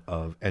lashing out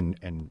of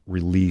and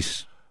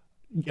release.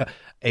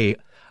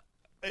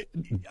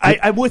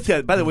 I'm with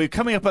you. By the way,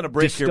 coming up on a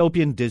break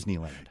dystopian here.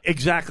 Disneyland.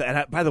 Exactly.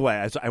 And by the way,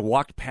 as I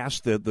walked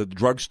past the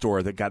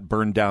drugstore that got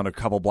burned down a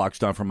couple blocks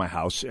down from my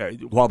house,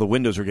 while the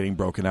windows were getting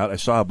broken out, I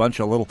saw a bunch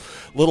of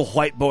little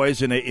white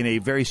boys in a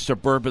very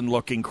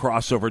suburban-looking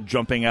crossover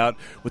jumping out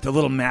with the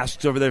little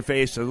masks over their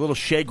face, the little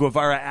Che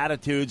Guevara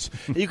attitudes.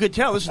 You could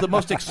tell this is the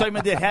most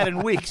excitement they've had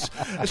in weeks.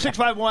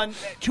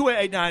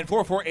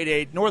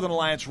 651-289-4488, Northern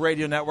Alliance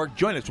Radio Network.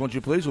 Join us, won't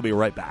you please? We'll be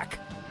right back.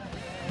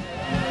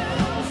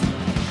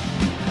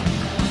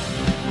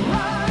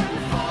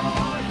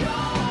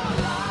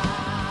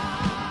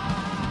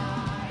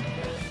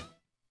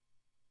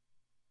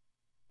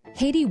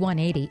 Haiti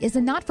 180 is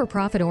a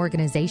not-for-profit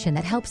organization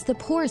that helps the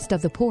poorest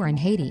of the poor in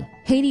Haiti.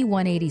 Haiti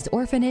 180's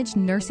orphanage,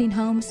 nursing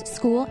homes,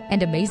 school,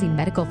 and amazing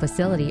medical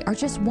facility are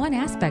just one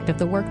aspect of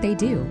the work they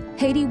do.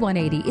 Haiti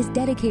 180 is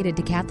dedicated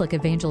to Catholic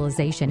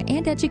evangelization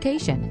and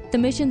education. The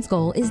mission's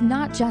goal is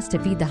not just to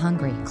feed the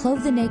hungry,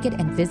 clothe the naked,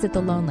 and visit the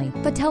lonely,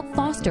 but to help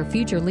foster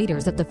future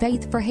leaders of the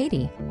faith for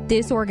Haiti.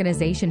 This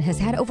organization has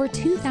had over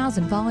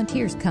 2,000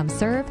 volunteers come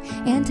serve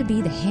and to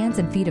be the hands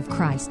and feet of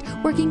Christ,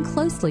 working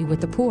closely with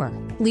the poor.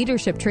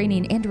 Leadership training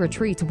and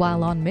retreats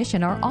while on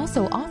mission are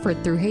also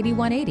offered through Haiti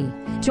 180.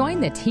 Join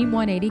the Team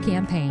 180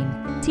 campaign.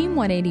 Team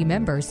 180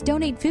 members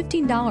donate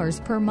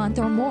 $15 per month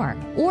or more,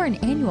 or an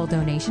annual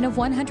donation of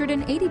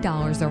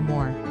 $180 or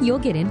more. You'll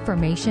get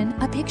information,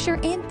 a picture,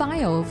 and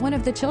bio of one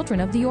of the children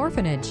of the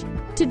orphanage.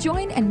 To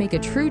join and make a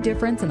true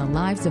difference in the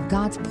lives of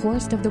God's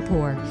poorest of the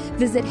poor,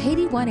 visit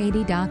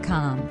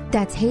Haiti180.com.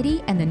 That's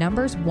Haiti and the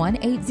numbers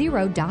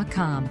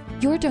 180.com.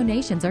 Your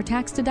donations are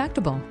tax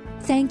deductible.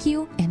 Thank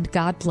you, and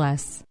God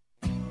bless.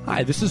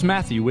 Hi, this is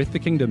Matthew with the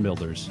Kingdom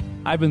Builders.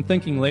 I've been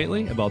thinking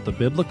lately about the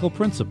biblical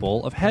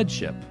principle of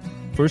headship.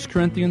 1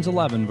 Corinthians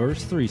 11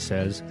 verse 3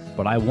 says,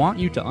 "But I want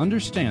you to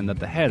understand that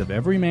the head of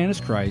every man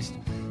is Christ,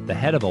 the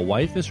head of a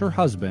wife is her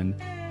husband,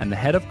 and the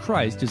head of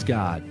Christ is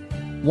God."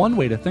 One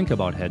way to think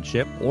about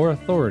headship or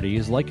authority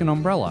is like an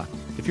umbrella.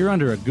 If you're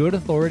under a good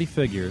authority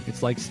figure,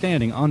 it's like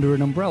standing under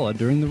an umbrella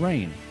during the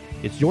rain.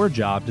 It's your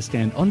job to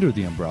stand under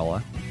the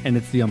umbrella, and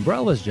it's the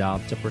umbrella's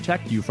job to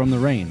protect you from the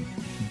rain.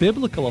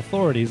 Biblical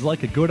authority is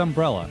like a good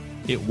umbrella.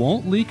 It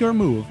won't leak or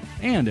move,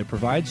 and it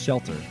provides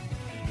shelter.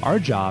 Our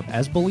job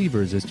as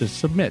believers is to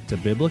submit to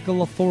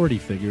biblical authority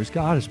figures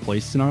God has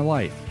placed in our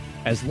life,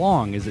 as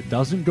long as it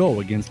doesn't go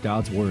against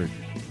God's word.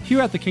 Here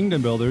at the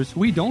Kingdom Builders,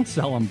 we don't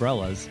sell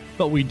umbrellas,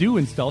 but we do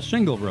install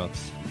shingle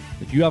roofs.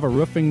 If you have a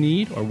roofing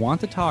need or want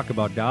to talk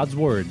about God's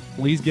word,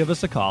 please give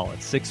us a call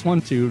at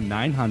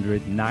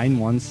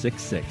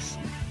 612-900-9166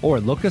 or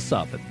look us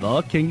up at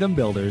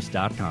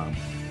thekingdombuilders.com.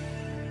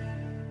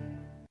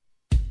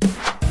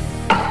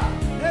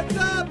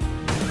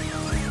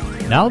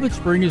 Now that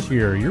spring is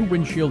here, your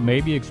windshield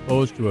may be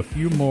exposed to a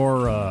few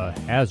more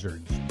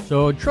hazards.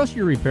 So trust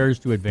your repairs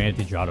to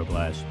Advantage Auto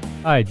Glass.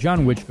 Hi,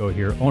 John Wichko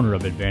here, owner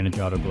of Advantage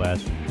Auto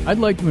Glass. I'd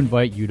like to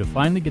invite you to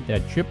finally get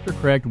that chipped or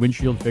cracked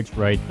windshield fixed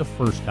right the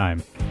first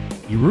time.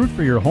 You root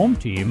for your home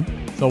team,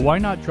 so why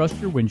not trust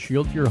your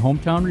windshield to your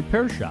hometown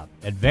repair shop,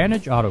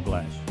 Advantage Auto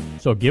Glass?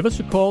 So give us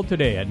a call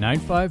today at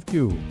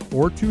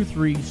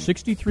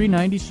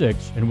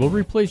 952-423-6396 and we'll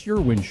replace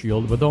your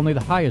windshield with only the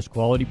highest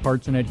quality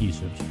parts and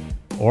adhesives.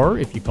 Or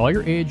if you call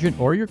your agent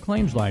or your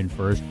claims line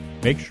first,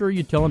 make sure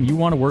you tell them you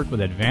want to work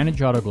with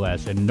Advantage Auto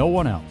Glass and no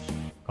one else.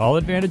 Call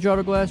Advantage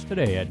Auto Glass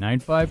today at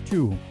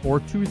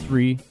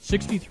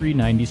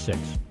 952-423-6396.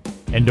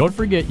 And don't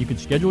forget, you can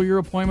schedule your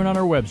appointment on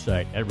our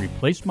website at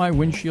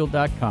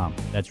replacemywindshield.com.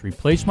 That's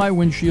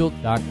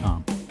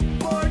replacemywindshield.com.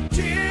 For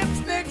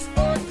chips, nicks,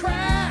 or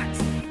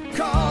cracks,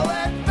 call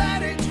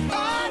Advantage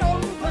Auto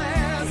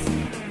Glass.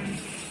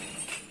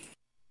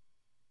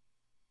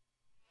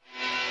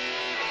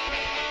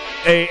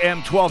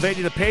 AM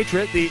 1280, The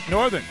Patriot, the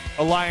Northern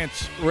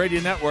Alliance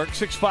Radio Network,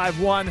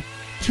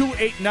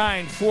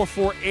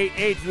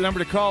 651-289-4488, the number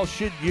to call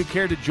should you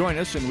care to join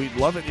us, and we'd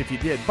love it if you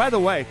did. By the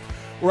way,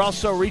 we're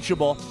also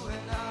reachable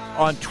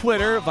on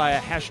Twitter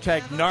via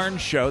hashtag NARN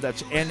Show.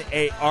 That's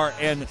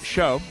N-A-R-N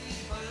Show.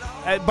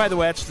 By the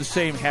way, that's the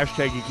same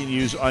hashtag you can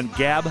use on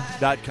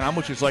Gab.com,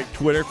 which is like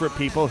Twitter for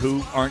people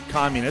who aren't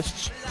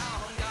communists.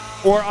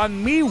 Or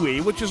on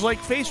MeWe, which is like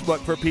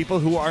Facebook for people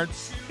who aren't,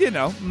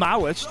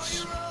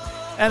 Maoists.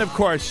 And, of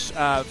course,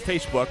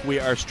 Facebook. We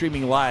are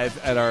streaming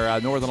live at our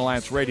Northern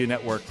Alliance Radio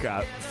Network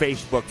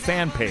Facebook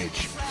fan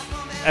page.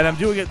 And I'm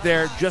doing it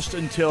there just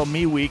until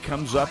MeWe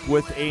comes up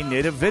with a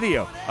native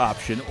video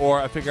option,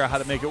 or I figure out how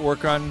to make it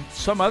work on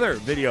some other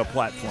video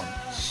platform.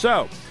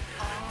 So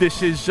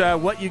this is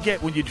what you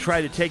get when you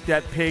try to take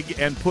that pig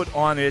and put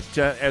on it,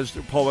 as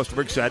Paul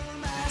Westerberg said,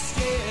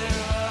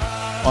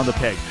 on the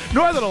pig.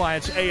 Northern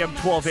Alliance, AM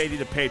 1280,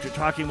 The Patriot,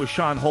 talking with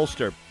Sean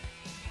Holster.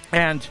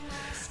 And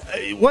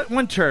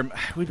one term,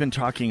 we've been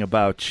talking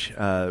about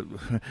the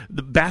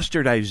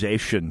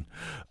bastardization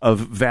of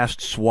vast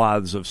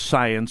swaths of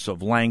science,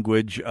 of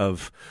language,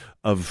 of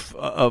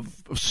a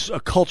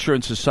culture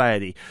and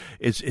society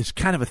is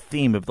kind of a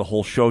theme of the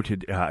whole show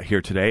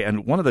here today.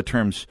 And one of the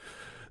terms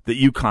that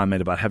you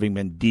comment about having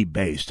been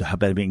debased,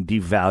 about being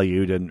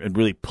devalued and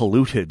really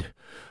polluted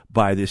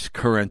by this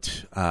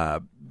current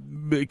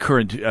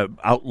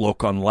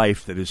outlook on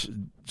life that has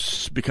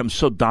become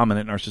so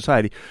dominant in our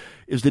society,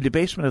 is the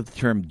debasement of the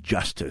term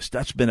justice.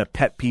 That's been a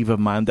pet peeve of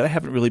mine that I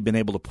haven't really been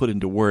able to put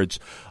into words.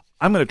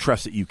 I'm going to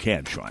trust that you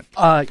can, Sean.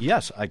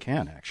 Yes, I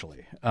can,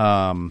 actually.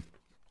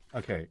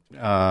 Okay.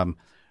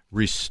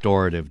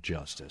 Restorative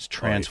justice,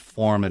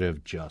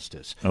 transformative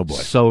justice,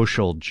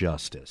 social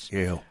justice.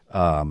 Yeah.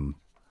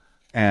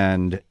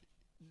 And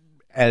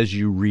as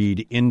you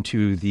read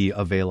into the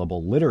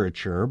available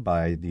literature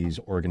by these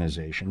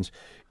organizations,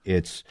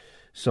 it's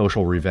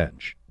social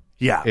revenge.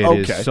 Yeah,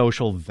 It is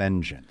social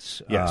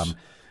vengeance. Yes.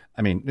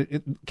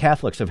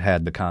 Catholics have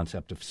had the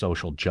concept of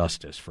social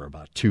justice for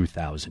about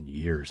 2,000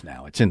 years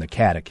now. It's in the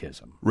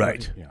Catechism.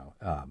 Right.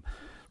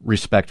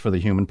 Respect for the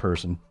human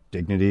person,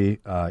 dignity,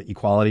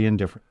 equality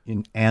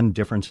and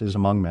differences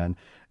among men,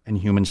 and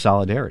human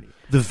solidarity.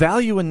 The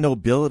value and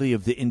nobility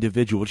of the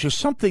individual, which is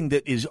something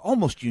that is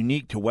almost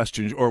unique to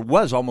Western, or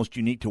was almost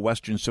unique to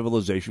Western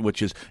civilization,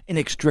 which is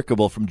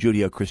inextricable from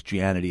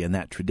Judeo-Christianity and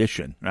that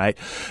tradition, right?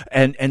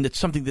 And it's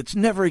something that's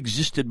never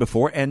existed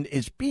before and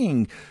is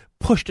being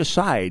pushed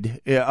aside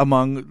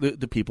among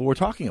the people we're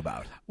talking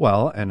about.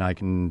 Well, and I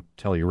can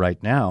tell you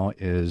right now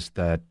is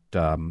that,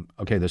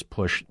 this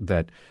push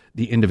that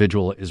the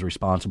individual is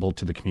responsible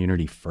to the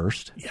community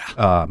first.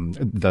 Yeah.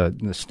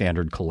 The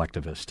standard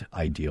collectivist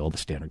ideal, the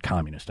standard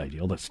communist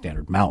ideal, the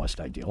standard Maoist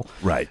ideal.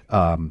 Right.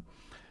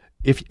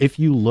 If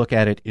you look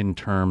at it in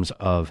terms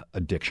of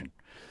addiction,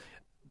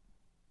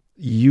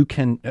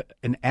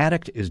 an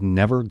addict is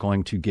never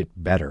going to get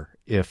better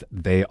if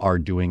they are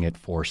doing it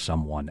for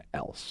someone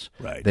else.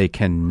 Right. They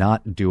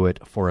cannot do it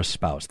for a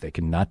spouse. They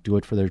cannot do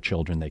it for their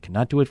children. They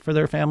cannot do it for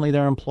their family,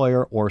 their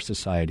employer, or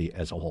society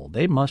as a whole.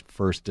 They must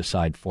first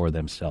decide for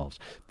themselves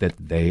that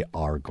they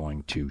are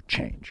going to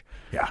change.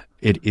 Yeah.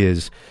 It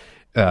is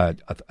a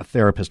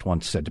therapist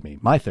once said to me,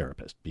 my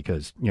therapist,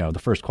 because the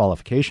first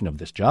qualification of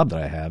this job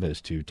that I have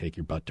is to take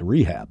your butt to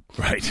rehab,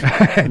 right,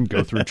 and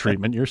go through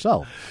treatment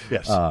yourself.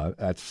 Yes,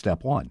 that's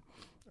step one.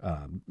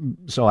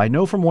 So I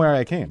know from where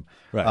I came.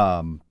 Right.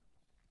 One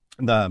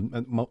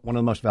of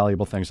the most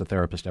valuable things a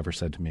therapist ever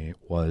said to me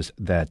was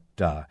that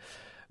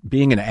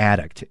being an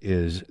addict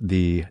is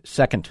the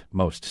second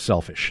most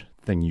selfish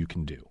thing you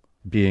can do.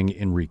 Being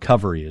in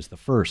recovery is the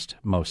first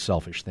most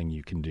selfish thing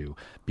you can do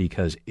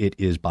because it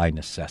is by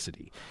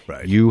necessity.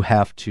 Right. You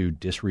have to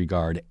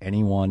disregard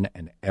anyone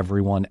and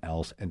everyone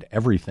else and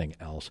everything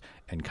else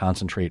and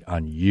concentrate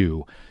on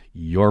you,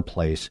 your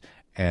place,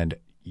 and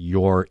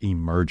your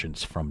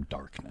emergence from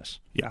darkness.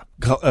 Yeah.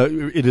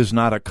 It is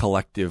not a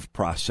collective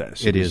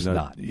process. It is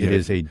not. It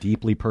is a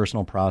deeply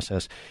personal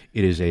process.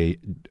 It is a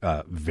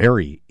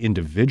very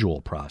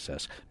individual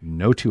process.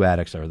 No two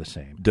addicts are the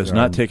same. Does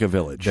not take a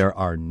village. There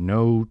are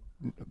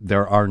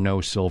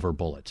no silver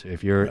bullets.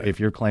 If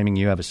you're claiming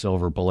you have a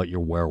silver bullet, you're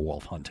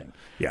werewolf hunting.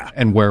 Yeah.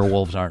 And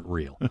werewolves aren't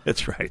real.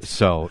 That's right.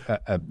 So,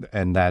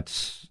 and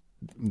that's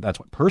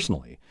what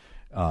personally,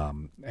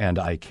 and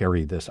I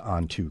carry this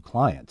on to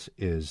clients,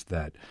 is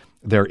that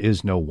there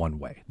is no one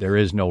way. There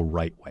is no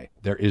right way.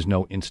 There is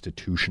no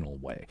institutional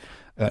way.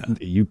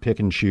 You pick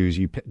and choose.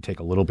 You take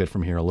a little bit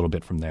from here, a little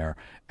bit from there,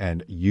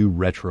 and you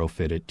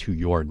retrofit it to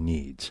your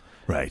needs.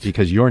 Right.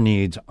 Because your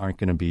needs aren't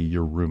going to be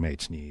your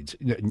roommate's needs.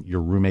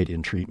 Your roommate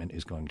in treatment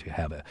is going to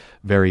have a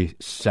very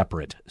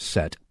separate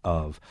set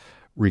of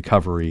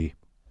recovery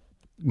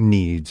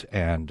needs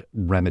and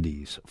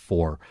remedies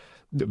for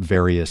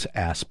various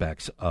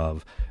aspects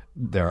of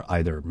their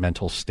either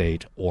mental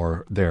state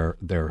or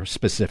their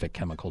specific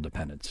chemical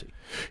dependency.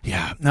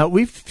 Yeah. Now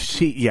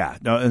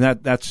and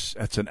that's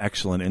an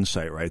excellent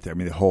insight right there. I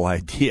mean, the whole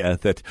idea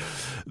that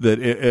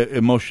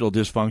emotional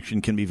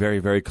dysfunction can be very,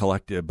 very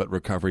collective, but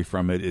recovery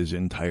from it is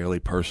entirely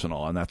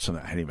personal, and that's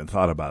something I hadn't even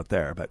thought about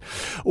there. But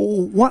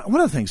one of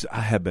the things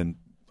I have been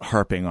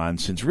harping on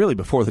since really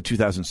before the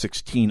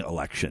 2016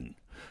 election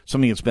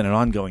something that's been an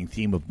ongoing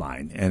theme of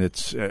mine. And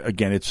it's,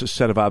 again, it's a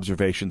set of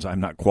observations. I'm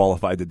not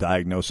qualified to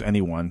diagnose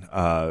anyone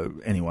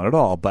at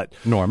all, but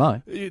nor am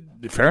I.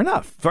 Fair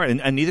enough.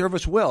 And neither of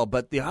us will.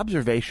 But the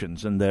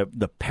observations and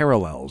the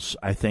parallels,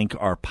 I think,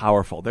 are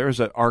powerful. There's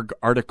an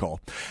article,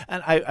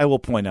 and I will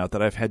point out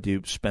that I've had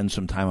to spend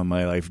some time in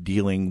my life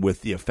dealing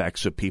with the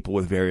effects of people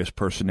with various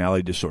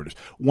personality disorders.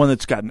 One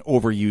that's gotten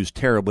overused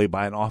terribly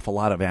by an awful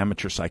lot of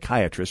amateur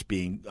psychiatrists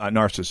being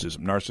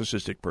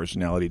narcissistic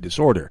personality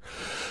disorder.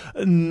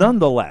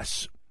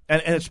 Nonetheless,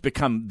 and it's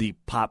become the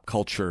pop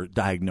culture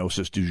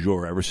diagnosis du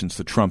jour ever since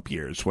the Trump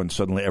years, when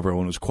suddenly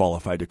everyone was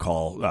qualified to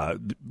call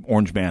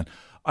Orange Man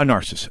a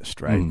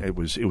narcissist, right? It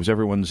was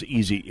everyone's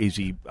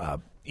easy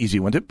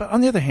one. But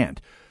on the other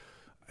hand,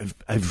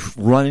 I've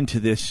run into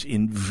this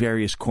in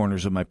various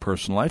corners of my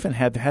personal life and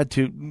have had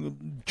to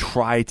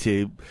try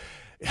to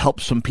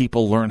help some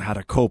people learn how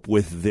to cope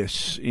with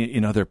this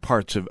in other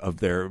parts of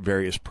their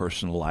various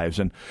personal lives.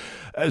 And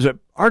as an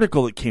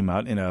article that came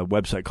out in a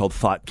website called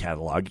Thought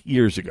Catalog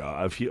years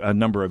ago, a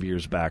number of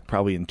years back,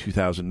 probably in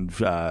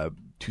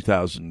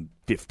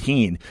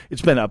 2015.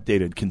 It's been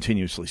updated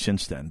continuously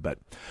since then. But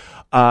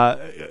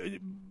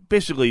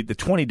basically, the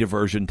 20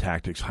 diversion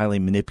tactics highly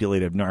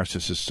manipulative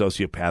narcissists,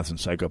 sociopaths, and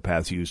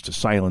psychopaths use to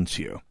silence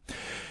you.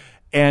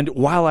 And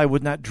while I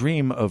would not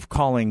dream of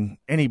calling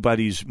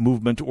anybody's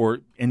movement or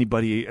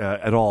anybody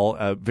at all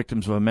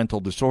victims of a mental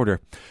disorder,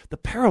 the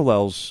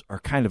parallels are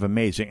kind of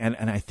amazing.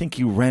 And I think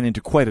you ran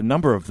into quite a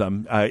number of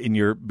them in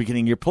your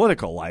beginning your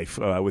political life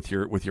with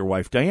your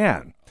wife,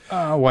 Diane.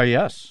 Why,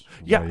 yes.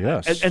 Yeah. Why,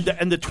 yes.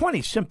 And the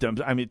 20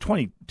 symptoms,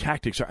 20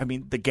 tactics are,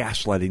 the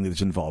gaslighting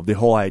that's involved, the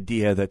whole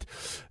idea that,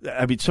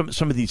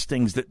 some of these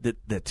things that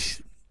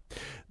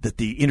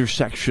the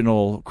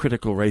intersectional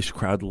critical race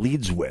crowd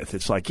leads with.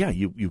 It's like,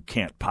 you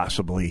can't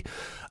possibly,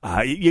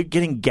 you're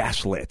getting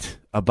gaslit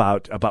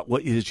about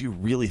what it is you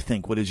really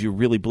think, what it is you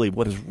really believe,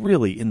 what is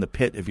really in the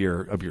pit of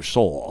your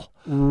soul.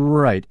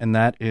 Right. And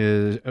that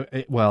is,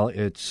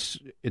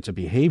 it's a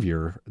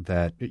behavior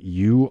that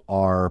you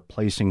are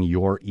placing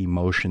your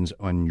emotions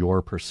and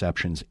your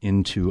perceptions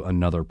into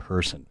another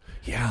person.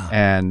 Yeah.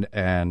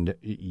 And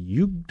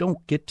you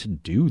don't get to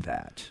do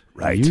that.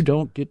 Right. You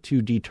don't get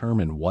to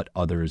determine what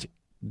others'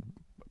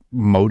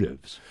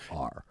 motives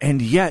are.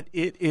 And yet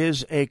it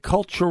is a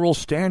cultural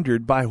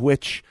standard by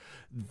which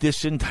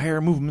this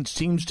entire movement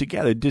seems to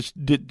gather,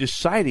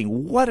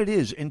 deciding what it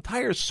is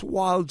entire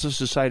swaths of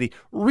society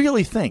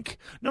really think,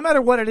 no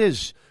matter what it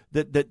is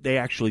that they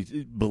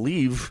actually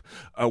believe,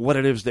 what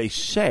it is they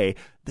say.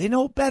 They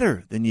know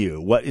better than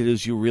you what it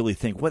is you really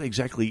think, what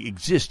exactly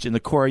exists in the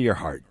core of your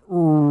heart.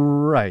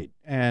 Right.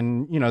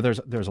 And,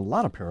 there's a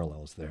lot of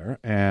parallels there.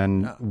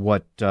 And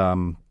what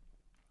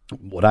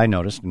I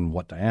noticed and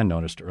what Diane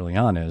noticed early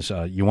on is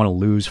you want to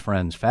lose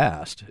friends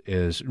fast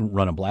is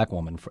run a black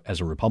woman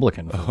as a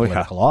Republican for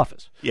political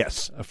office.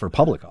 Yes. For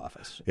public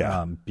office.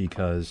 Yeah.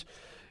 Because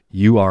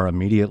you are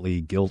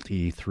immediately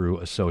guilty through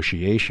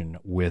association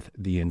with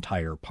the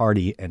entire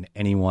party and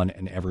anyone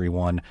and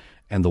everyone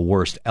and the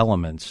worst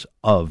elements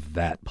of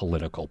that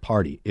political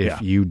party.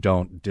 If you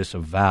don't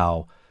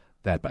disavow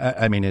that,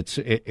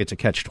 it's a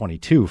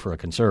catch-22 for a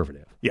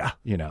conservative. Yeah.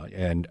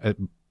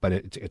 But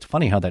it's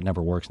funny how that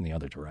never works in the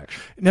other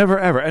direction. Never,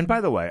 ever. And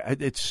by the way,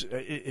 it's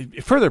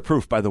further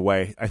proof, by the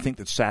way, I think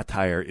that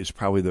satire is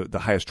probably the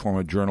highest form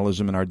of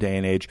journalism in our day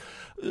and age.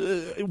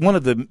 One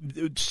of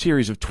the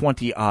series of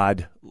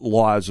 20-odd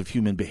laws of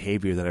human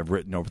behavior that I've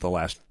written over the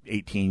last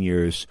 18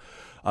 years,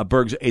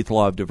 Berg's Eighth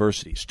Law of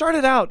Diversity,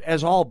 started out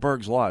as all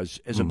Berg's laws,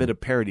 as a bit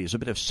of parody, as a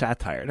bit of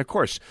satire. And, of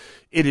course,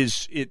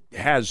 it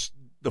has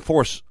the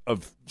force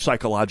of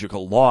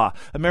psychological law.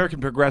 American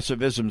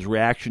progressivism's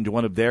reaction to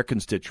one of their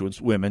constituents,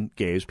 women,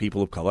 gays,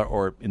 people of color,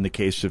 or in the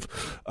case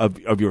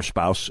of your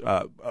spouse,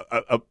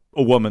 a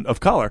woman of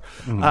color,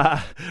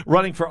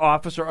 running for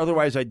office or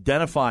otherwise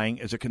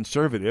identifying as a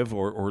conservative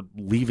or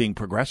leaving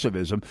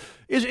progressivism,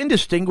 is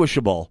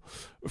indistinguishable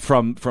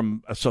from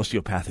a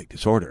sociopathic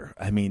disorder.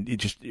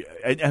 And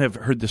I've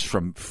heard this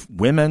from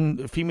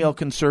women, female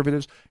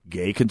conservatives,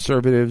 gay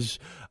conservatives,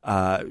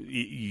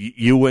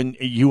 you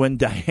and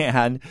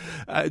Diane,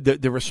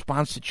 the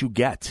response that you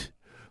get.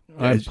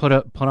 Put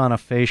on a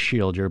face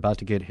shield. You're about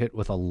to get hit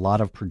with a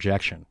lot of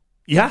projection.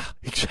 Yeah,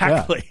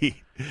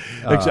 exactly.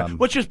 Yeah.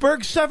 Which is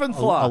Berg's seventh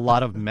law. A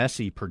lot of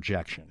messy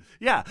projection.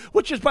 Yeah,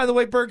 which is, by the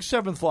way, Berg's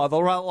seventh law. The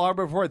law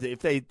before it. If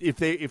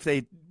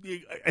they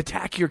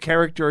attack your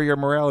character or your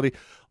morality,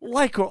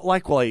 like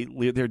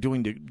they're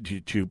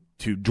doing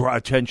to draw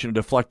attention and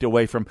deflect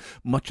away from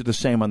much of the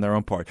same on their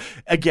own part.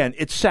 Again,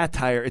 it's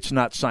satire. It's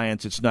not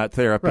science. It's not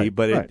therapy.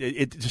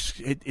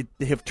 It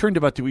have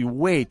turned out to be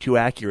way too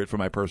accurate for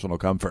my personal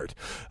comfort,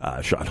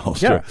 Sean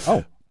Holster.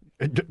 Yeah.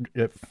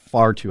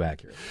 Far too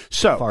accurate.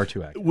 So far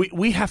too accurate.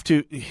 We have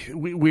to.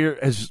 We're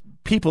as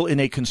people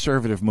in a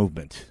conservative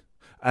movement,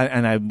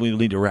 and we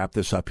need to wrap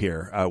this up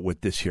here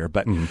with this here,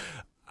 but.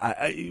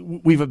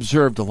 We've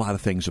observed a lot of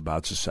things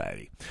about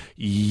society.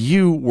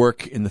 You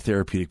work in the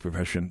therapeutic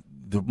profession.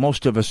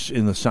 Most of us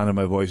in the sound of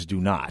my voice do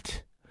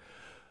not.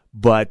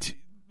 But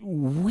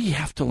we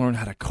have to learn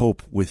how to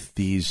cope with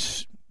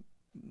these,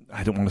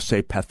 I don't want to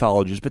say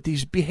pathologies, but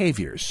these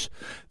behaviors,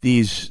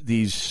 these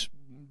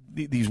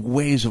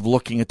ways of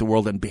looking at the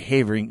world and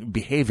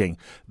behaving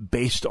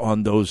based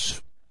on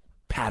those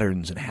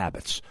patterns and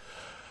habits.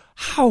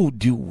 How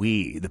do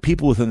we, the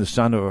people within the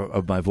sound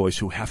of my voice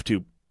who have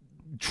to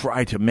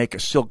try to make a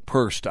silk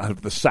purse out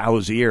of the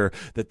sow's ear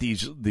that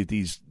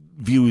these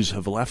views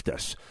have left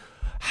us,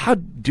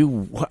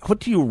 what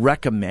do you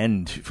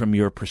recommend from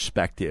your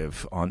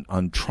perspective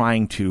on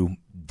trying to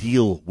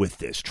deal with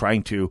this,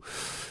 trying to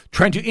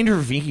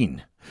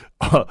intervene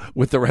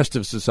with the rest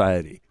of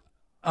society?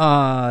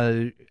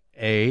 I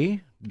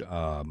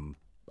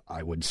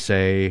would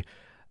say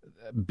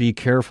be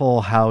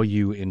careful how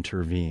you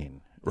intervene.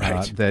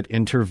 Right. That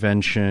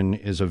intervention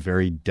is a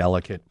very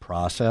delicate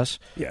process.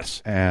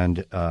 Yes.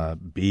 And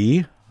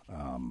B,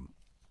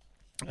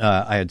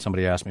 I had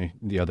somebody ask me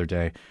the other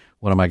day,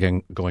 what am I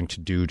going to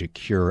do to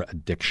cure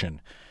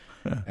addiction?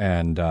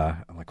 And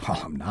I'm like,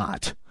 well, I'm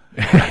not.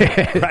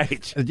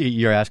 Right.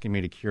 You're asking me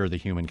to cure the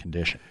human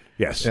condition.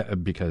 Yes.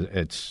 Because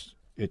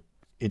it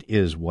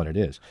is what it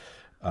is.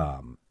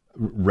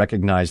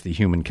 Recognize the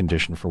human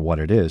condition for what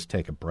it is.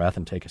 Take a breath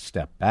and take a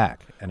step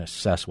back and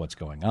assess what's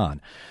going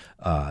on.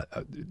 My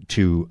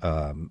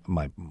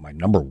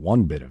number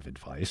one bit of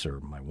advice, or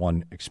my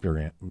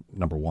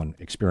number one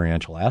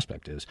experiential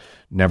aspect, is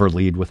never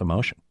lead with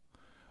emotion.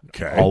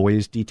 Okay.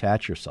 Always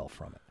detach yourself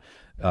from it.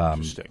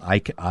 Interesting.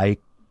 I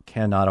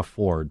cannot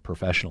afford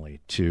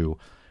professionally to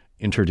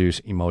introduce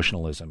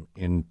emotionalism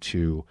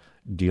into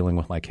dealing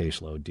with my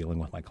caseload, dealing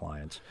with my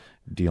clients,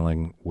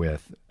 dealing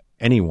with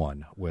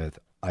anyone with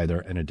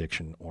either an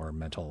addiction or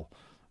mental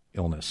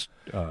illness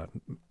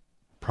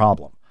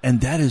problem.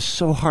 And that is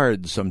so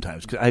hard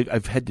sometimes, because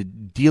I've had to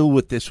deal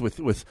with this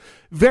with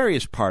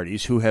various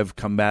parties who have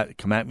come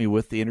at me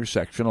with the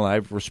intersectional.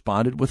 I've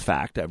responded with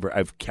fact.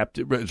 I've kept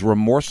it as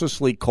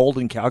remorselessly cold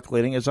and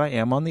calculating as I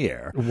am on the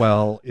air.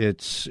 Well,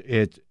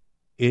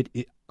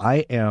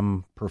 I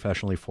am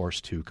professionally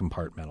forced to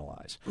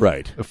compartmentalize.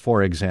 Right.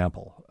 For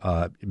example,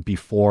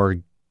 before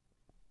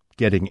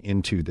getting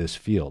into this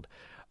field,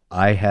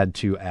 I had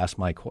to ask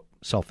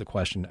myself the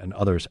question, and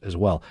others as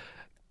well,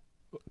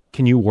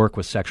 can you work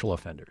with sexual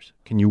offenders?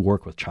 Can you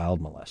work with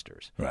child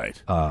molesters?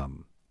 Right.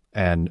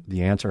 And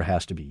the answer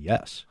has to be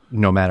yes.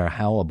 No matter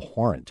how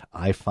abhorrent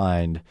I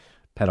find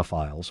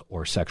pedophiles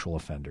or sexual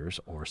offenders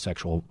or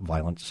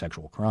violent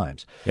sexual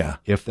crimes,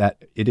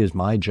 it is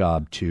my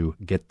job to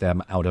get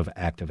them out of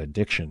active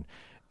addiction.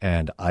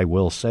 And I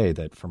will say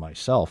that for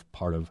myself,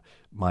 part of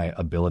my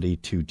ability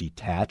to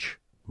detach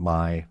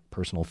my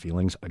personal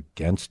feelings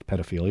against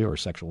pedophilia or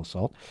sexual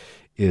assault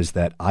is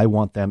that I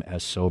want them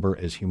as sober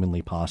as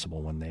humanly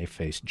possible when they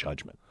face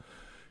judgment.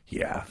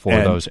 Yeah. For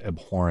those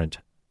abhorrent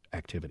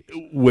activities.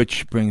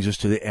 Which brings us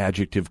to the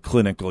adjective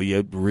clinical.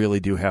 You really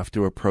do have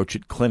to approach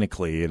it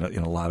clinically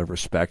in a lot of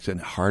respects, and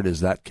hard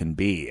as that can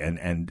be.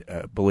 And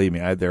believe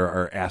me, there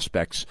are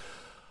aspects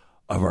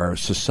of our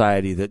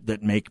society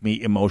that make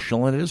me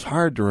emotional, and it is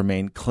hard to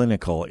remain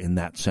clinical in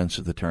that sense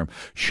of the term.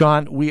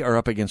 Sean, we are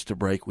up against a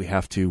break. We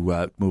have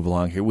to move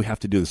along here. We have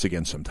to do this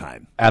again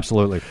sometime.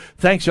 Absolutely.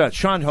 Thanks,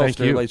 Sean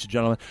Holster, ladies and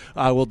gentlemen.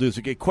 We'll do this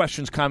again.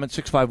 Questions, comments,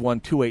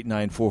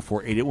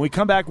 651-289-4488. When we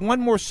come back, one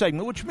more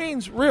segment, which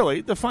means,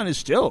 really, the fun is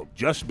still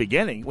just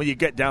beginning when you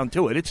get down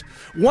to it. It's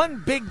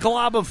one big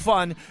glob of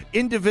fun,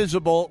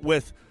 indivisible,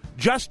 with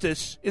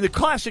justice, in the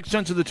classic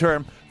sense of the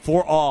term,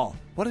 for all.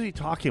 What is he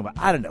talking about?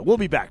 I don't know. We'll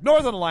be back.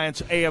 Northern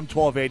Alliance, AM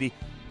 1280,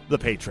 The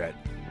Patriot.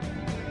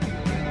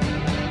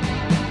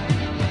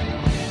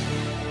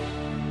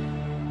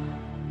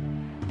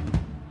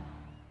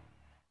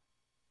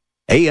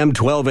 AM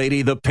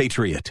 1280, The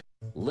Patriot.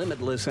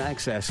 Limitless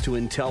access to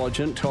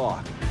intelligent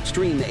talk.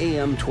 Stream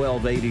AM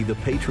 1280, The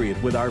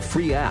Patriot with our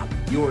free app,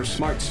 your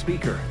smart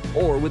speaker,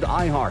 or with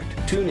iHeart,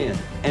 TuneIn,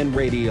 and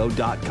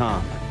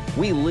radio.com.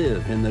 We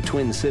live in the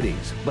Twin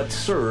Cities, but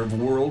serve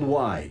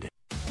worldwide.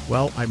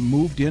 Well, I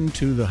moved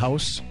into the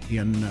house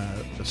in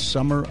the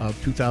summer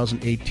of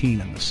 2018,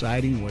 and the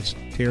siding was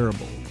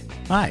terrible.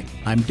 Hi,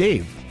 I'm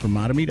Dave from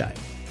Matamidi.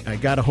 I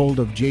got a hold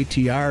of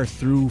JTR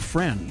through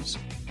friends.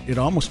 It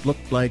almost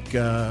looked like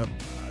a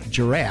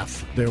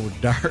giraffe. There were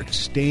dark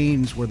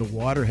stains where the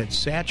water had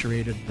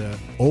saturated the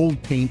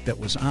old paint that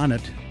was on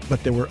it,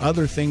 but there were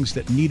other things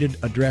that needed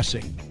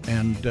addressing,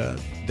 and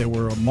there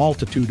were a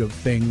multitude of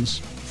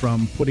things,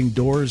 from putting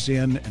doors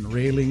in and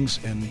railings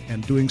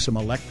and doing some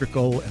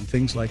electrical and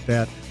things like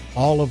that,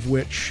 all of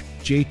which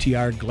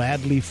JTR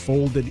gladly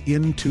folded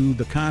into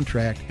the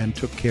contract and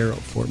took care of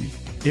for me.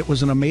 It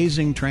was an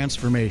amazing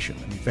transformation.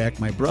 In fact,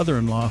 my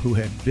brother-in-law, who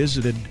had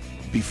visited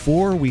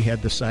before we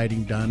had the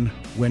siding done,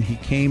 when he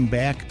came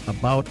back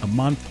about a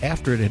month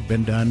after it had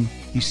been done,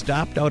 he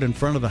stopped out in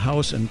front of the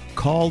house and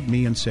called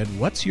me and said,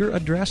 "What's your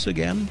address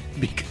again?"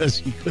 Because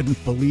he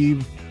couldn't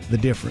believe the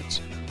difference.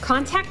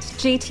 Contact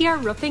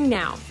JTR Roofing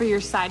now for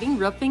your siding,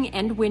 roofing,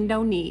 and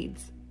window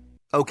needs.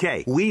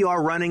 Okay, we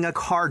are running a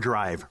car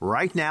drive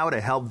right now to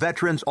help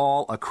veterans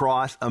all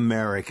across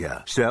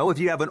America. So if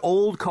you have an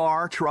old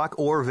car, truck,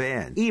 or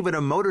van, even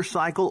a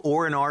motorcycle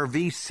or an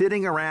RV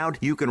sitting around,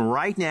 you can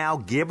right now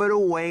give it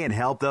away and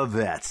help the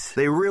vets.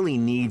 They really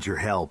need your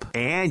help.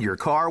 And your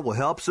car will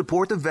help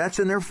support the vets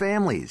and their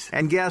families.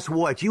 And guess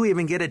what? You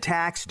even get a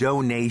tax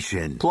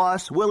donation.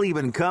 Plus, we'll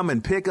even come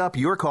and pick up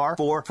your car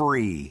for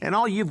free. And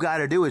all you've got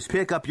to do is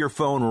pick up your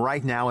phone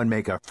right now and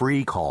make a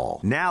free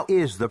call. Now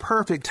is the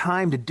perfect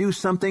time to do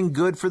something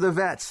good for the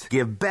vets.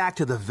 Give back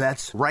to the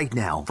vets right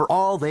now for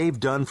all they've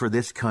done for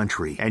this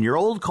country. And your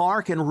old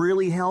car can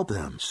really help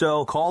them.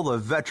 So call the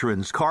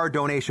Veterans Car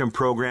Donation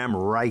Program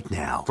right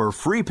now for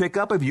free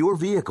pickup of your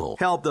vehicle.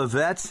 Help the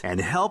vets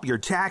and help your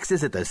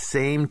taxes at the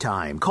same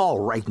time. Call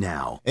right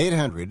now.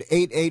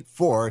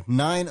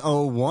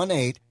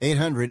 800-884-9018.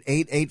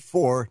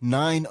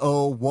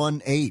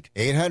 800-884-9018.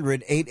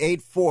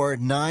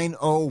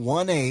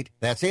 800-884-9018.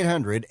 That's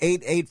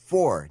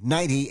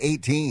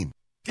 800-884-9018.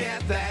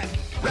 Get that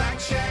Rack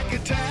Shack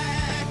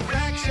attack,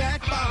 Rack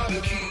Shack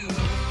barbecue.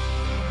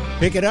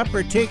 Pick it up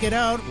or take it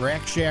out,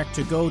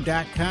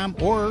 RackShackToGo.com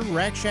or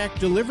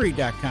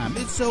RackShackDelivery.com.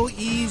 It's so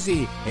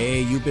easy.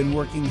 Hey, you've been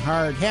working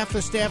hard. Half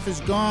the staff is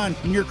gone,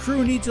 and your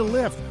crew needs a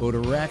lift. Go to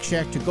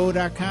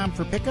RackShackToGo.com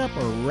for pickup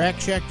or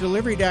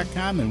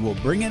RackShackDelivery.com, and we'll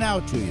bring it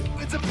out to you.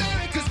 It's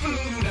America's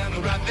food and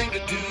the right thing to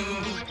do.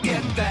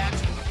 Get that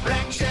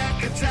Rack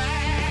Shack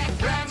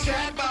attack, Rack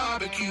Shack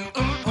barbecue.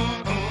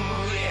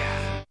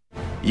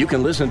 You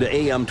can listen to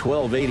AM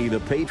 1280 The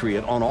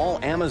Patriot on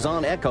all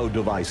Amazon Echo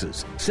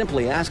devices.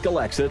 Simply ask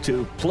Alexa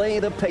to play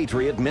The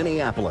Patriot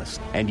Minneapolis,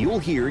 and you'll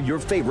hear your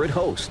favorite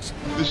hosts.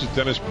 This is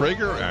Dennis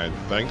Prager, and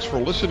thanks for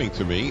listening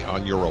to me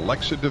on your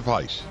Alexa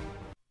device.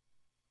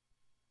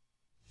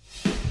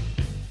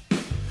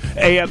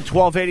 AM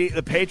 1280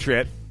 The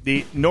Patriot,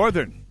 the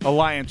Northern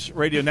Alliance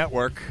Radio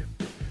Network.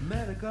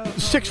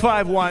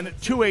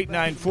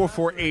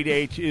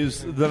 651-289-4488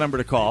 is the number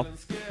to call,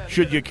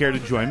 should you care to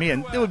join me.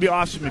 And it would be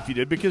awesome if you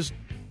did, because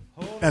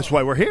that's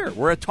why we're here.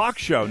 We're a talk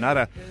show, not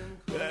a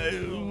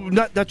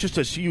not just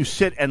a you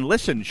sit and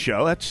listen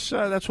show.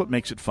 That's what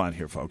makes it fun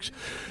here, folks.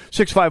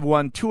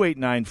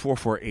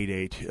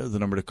 651-289-4488, the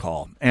number to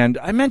call. And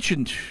I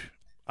mentioned,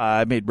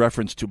 I made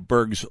reference to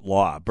Berg's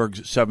Law,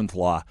 Berg's seventh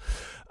law.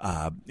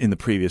 In the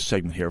previous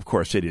segment here. Of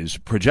course, it is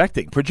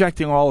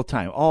projecting all the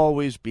time.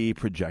 Always be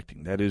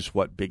projecting. That is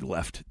what Big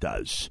Left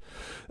does.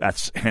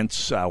 That's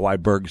hence why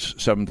Berg's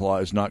seventh law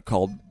is not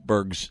called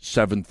Berg's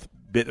seventh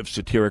bit of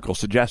satirical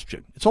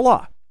suggestion. It's a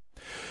law.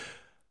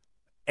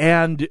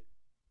 And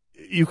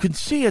you can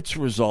see its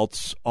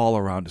results all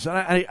around us. And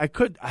I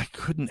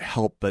couldn't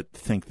help but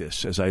think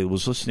this as I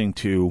was listening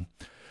to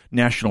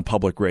National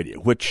Public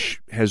Radio,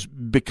 which has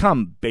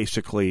become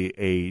basically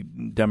a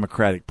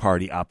Democratic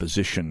Party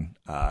opposition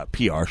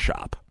PR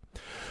shop.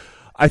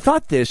 I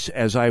thought this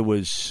as I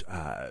was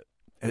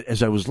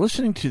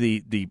listening to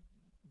the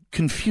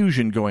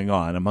confusion going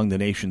on among the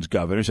nation's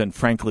governors and,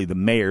 frankly, the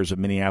mayors of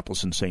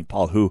Minneapolis and St.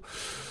 Paul, who,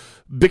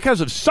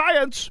 because of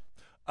science,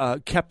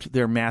 kept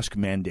their mask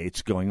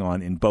mandates going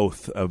on in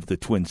both of the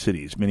Twin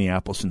Cities,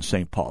 Minneapolis and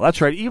St. Paul.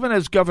 That's right. Even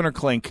as Governor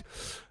Klink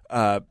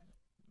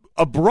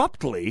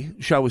abruptly,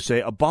 shall we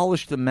say,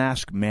 abolished the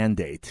mask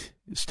mandate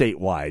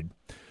statewide,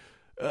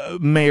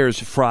 Mayors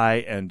Fry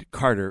and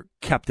Carter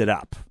kept it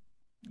up,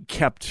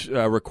 kept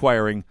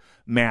requiring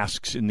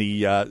masks in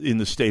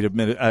the state of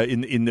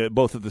in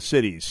both of the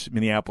cities,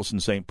 Minneapolis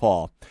and St.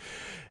 Paul,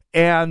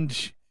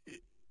 and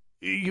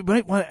you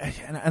might want.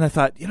 And I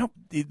thought,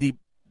 the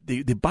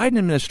Biden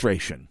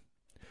administration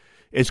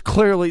is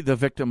clearly the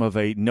victim of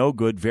a no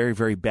good, very,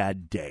 very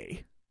bad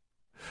day.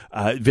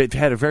 They've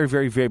had a very,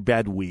 very, very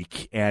bad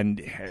week,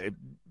 and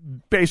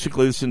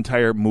basically this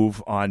entire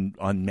move on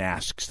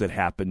masks that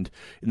happened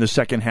in the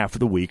second half of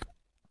the week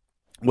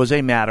was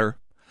a matter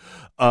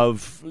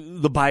of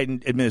the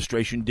Biden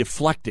administration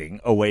deflecting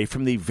away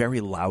from the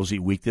very lousy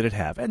week that it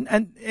had,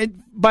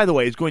 and by the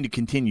way, is going to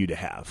continue to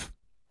have.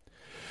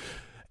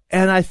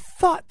 And I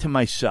thought to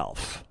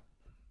myself,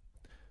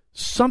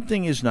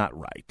 something is not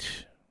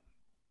right.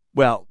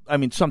 Well, I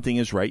mean, something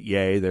is right.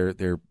 Yay, they're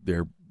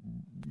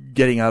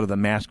getting out of the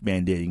mask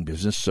mandating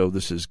business, so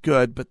this is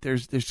good, but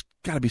there's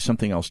got to be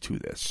something else to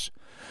this.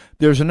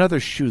 There's another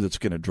shoe that's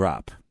going to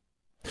drop.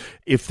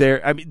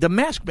 The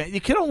mask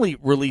you can only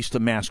release the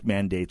mask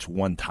mandates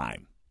one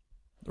time,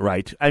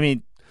 right? I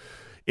mean,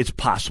 it's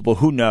possible.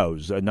 Who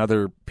knows?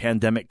 Another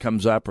pandemic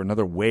comes up or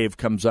another wave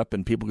comes up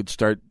and people could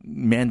start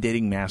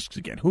mandating masks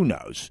again. Who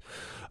knows?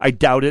 I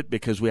doubt it,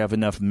 because we have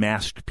enough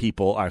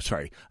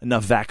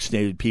enough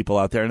vaccinated people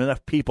out there and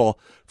enough people,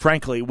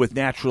 frankly, with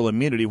natural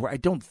immunity where I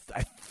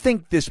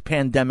think this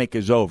pandemic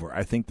is over.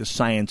 I think the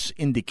science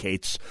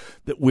indicates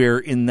that we're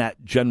in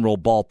that general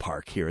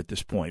ballpark here at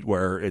this point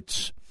where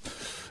it's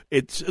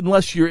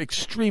unless you're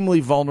extremely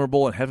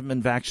vulnerable and haven't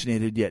been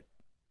vaccinated yet,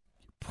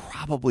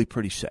 probably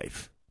pretty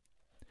safe.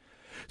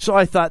 So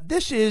I thought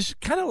this is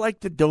kind of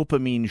like the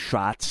dopamine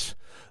shots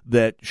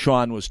that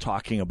Sean was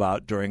talking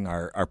about during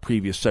our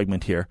previous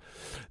segment here.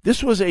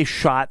 This was a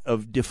shot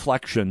of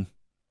deflection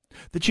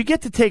that you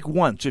get to take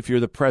once if you're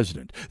the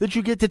president, that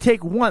you get to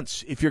take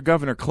once if you're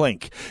Governor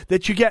Klink,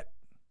 that you get...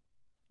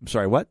 I'm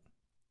sorry, what?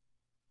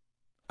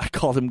 I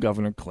called him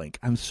Governor Klink.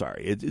 I'm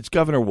sorry. It's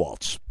Governor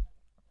Walz.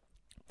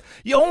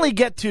 You only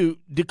get to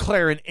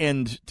declare an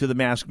end to the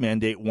mask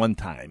mandate one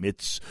time.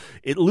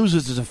 It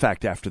loses its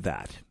effect after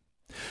that.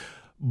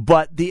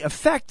 But the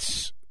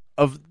effects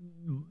of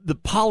the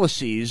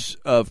policies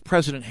of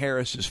President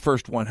Harris's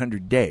first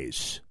 100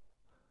 days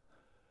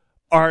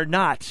are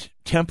not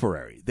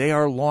temporary. They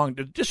are long,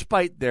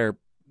 despite their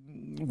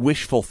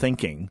wishful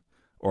thinking,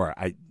 or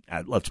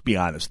let's be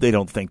honest, they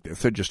don't think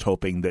this. They're just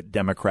hoping that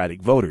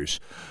Democratic voters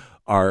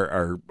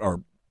are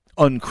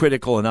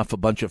uncritical enough a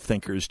bunch of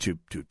thinkers to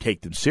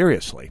take them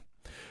seriously.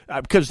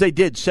 Because they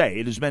did say,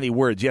 in as many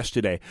words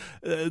yesterday,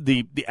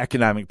 the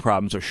economic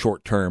problems are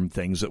short-term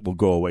things that will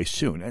go away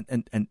soon.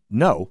 And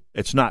no,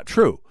 it's not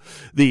true.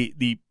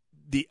 The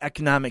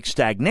economic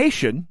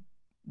stagnation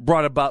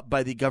brought about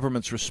by the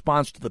government's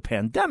response to the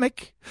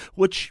pandemic,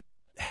 which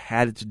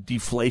had its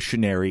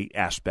deflationary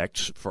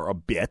aspects for a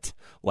bit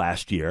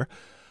last year,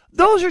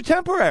 those are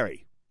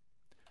temporary.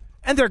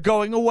 And they're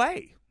going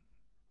away.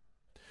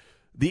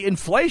 The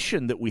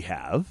inflation that we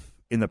have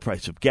in the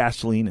price of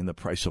gasoline, in the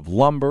price of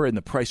lumber, in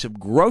the price of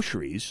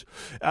groceries,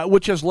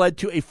 which has led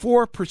to a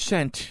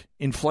 4%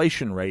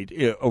 inflation rate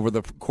over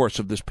the course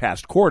of this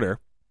past quarter,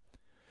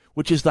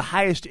 which is the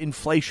highest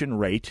inflation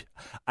rate,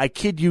 I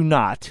kid you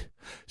not,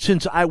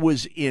 since I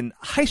was in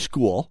high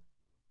school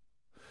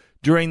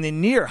during the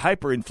near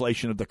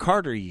hyperinflation of the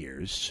Carter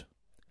years.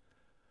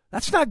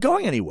 That's not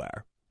going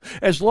anywhere.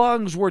 As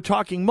long as we're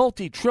talking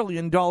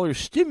multi-trillion-dollar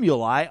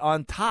stimuli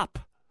on top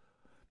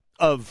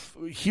of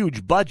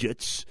huge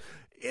budgets,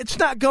 it's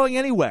not going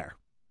anywhere.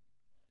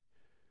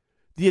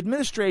 The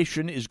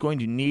administration is going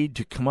to need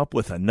to come up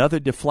with another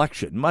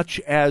deflection, much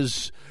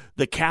as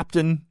the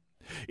captain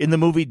in the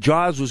movie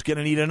Jaws was going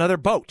to need another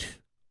boat.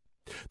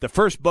 The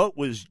first boat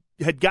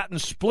had gotten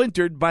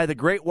splintered by the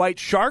great white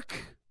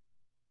shark.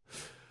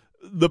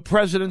 The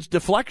president's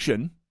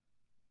deflection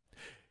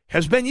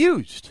has been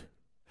used.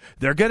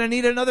 They're going to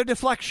need another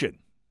deflection.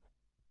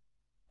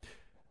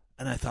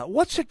 And I thought,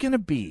 what's it going to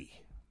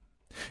be?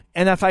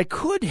 And if I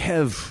could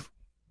have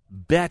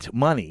bet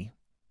money,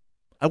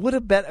 I would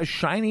have bet a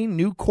shiny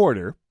new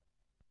quarter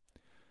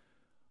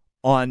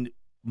on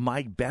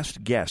my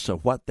best guess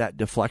of what that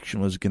deflection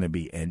was going to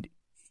be. And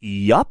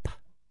yup,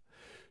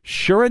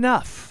 sure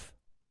enough,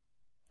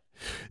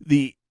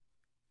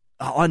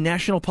 on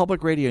National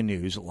Public Radio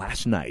News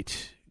last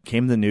night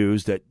came the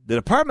news that the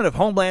Department of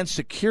Homeland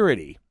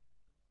Security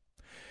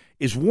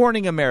is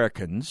warning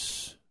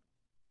Americans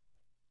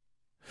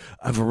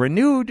of a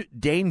renewed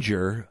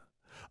danger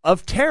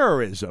of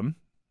terrorism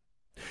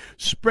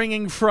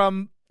springing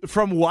from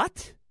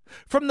what?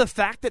 From the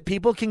fact that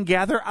people can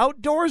gather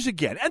outdoors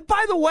again. And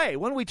by the way,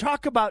 when we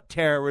talk about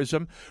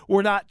terrorism,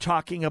 we're not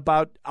talking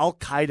about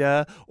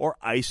Al-Qaeda or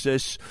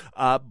ISIS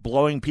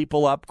blowing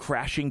people up,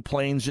 crashing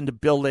planes into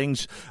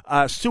buildings,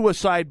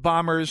 suicide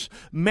bombers,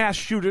 mass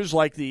shooters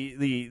like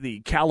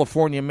the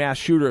California mass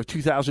shooter of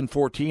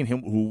 2014,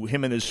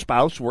 him and his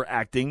spouse were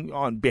acting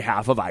on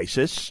behalf of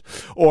ISIS,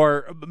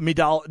 or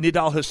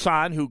Nidal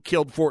Hassan, who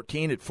killed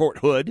 14 at Fort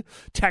Hood,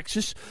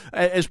 Texas,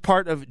 as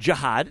part of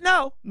jihad.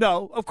 No,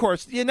 of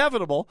course, the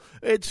inevitable.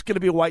 It's going to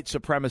be white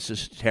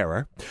supremacist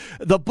terror.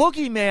 The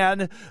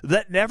boogeyman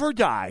that never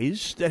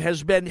dies, that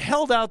has been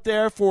held out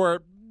there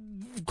for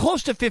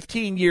close to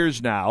 15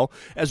 years now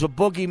as a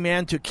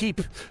boogeyman to keep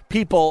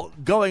people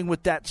going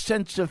with that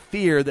sense of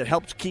fear that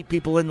helps keep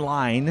people in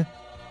line.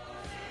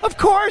 Of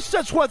course,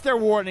 that's what they're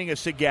warning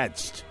us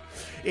against.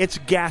 It's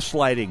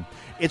gaslighting.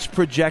 It's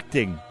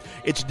projecting.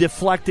 It's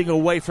deflecting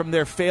away from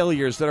their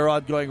failures that are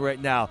ongoing right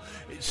now.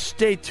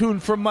 Stay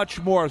tuned for much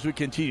more as we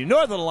continue.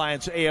 Northern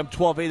Alliance, AM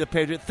 1280 The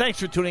Patriot. Thanks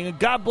for tuning in.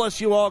 God bless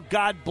you all.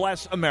 God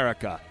bless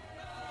America.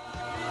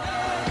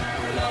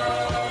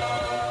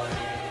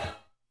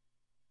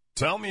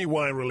 Tell me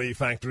why Relief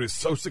Factor is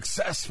so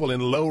successful in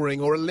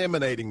lowering or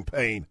eliminating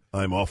pain.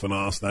 I'm often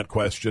asked that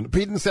question.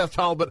 Pete and Seth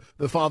Talbot,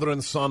 the father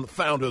and son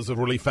founders of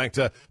Relief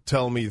Factor,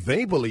 tell me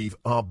they believe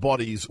our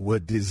bodies were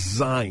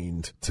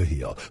designed to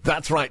heal.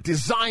 That's right,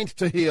 designed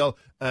to heal.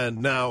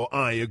 And now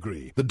I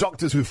agree. The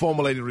doctors who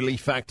formulated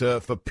Relief Factor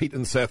for Pete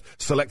and Seth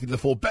selected the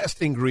 4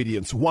 best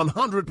ingredients,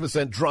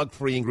 100%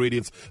 drug-free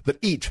ingredients that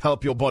each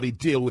help your body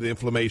deal with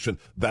inflammation.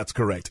 That's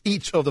correct.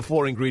 Each of the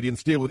 4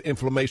 ingredients deal with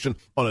inflammation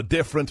on a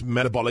different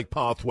metabolic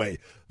pathway.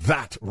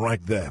 That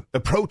right there.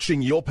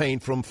 Approaching your pain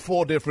from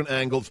 4 different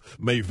angles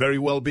may very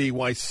well be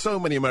why so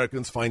many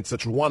Americans find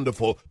such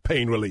wonderful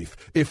pain relief.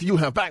 If you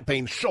have back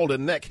pain, shoulder,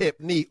 neck, hip,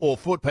 knee, or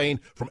foot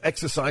pain from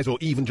exercise or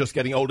even just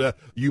getting older,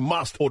 you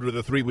must order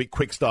the 3-week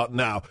quick start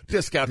now.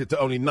 Discount it to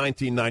only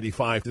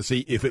 $19.95 to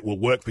see if it will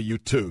work for you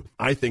too.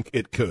 I think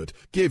it could.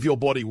 Give your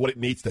body what it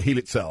needs to heal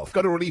itself.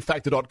 Go to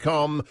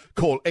ReliefFactor.com.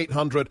 Call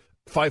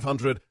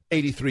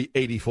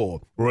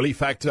 800-500-8384.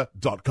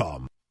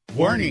 ReliefFactor.com.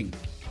 Warning,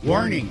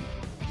 warning,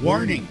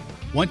 warning.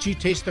 Once you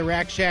taste the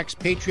Rack Shack's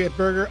Patriot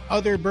Burger,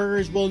 other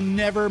burgers will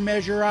never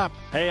measure up.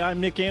 Hey, I'm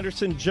Nick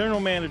Anderson,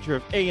 General Manager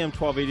of AM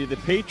 1280 The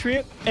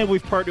Patriot, and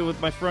we've partnered with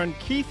my friend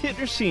Keith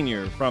Hittner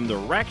Sr. from the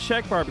Rack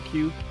Shack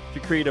Barbecue to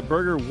create a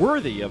burger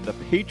worthy of the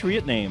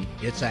Patriot name.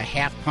 It's a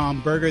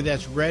half-pound burger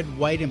that's red,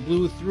 white, and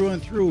blue through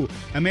and through.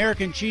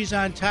 American cheese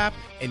on top,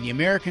 and the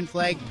American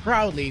flag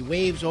proudly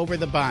waves over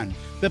the bun.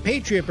 The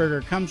Patriot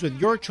Burger comes with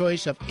your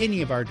choice of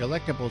any of our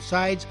delectable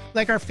sides,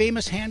 like our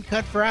famous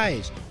hand-cut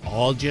fries,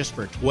 all just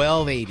for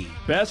 $12.80.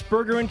 Best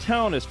burger in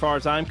town as far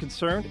as I'm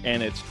concerned,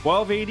 and it's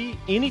 $12.80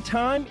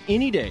 anytime,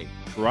 any day.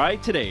 Try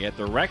it today at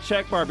the Rack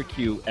Shack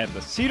Barbecue at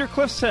the Cedar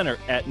Cliff Center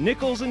at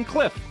Nichols and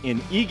Cliff in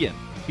Eagan.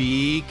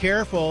 Be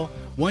careful.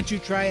 Once you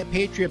try a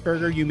Patriot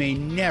Burger, you may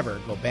never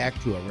go back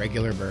to a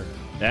regular burger.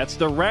 That's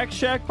the Rack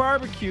Shack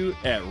Barbecue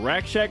at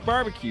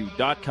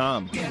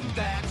RackShackBarbecue.com. Get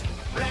that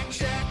Rack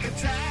Shack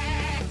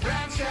attack,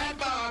 Rack Shack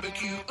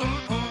Barbecue.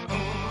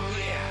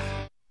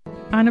 Yeah.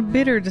 On a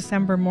bitter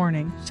December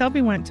morning,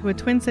 Shelby went to a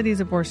Twin Cities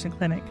abortion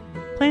clinic,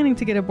 planning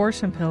to get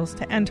abortion pills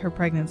to end her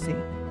pregnancy.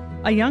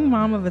 A young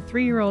mom of a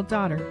 3-year-old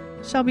daughter,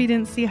 Shelby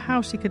didn't see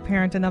how she could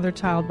parent another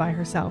child by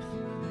herself.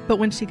 But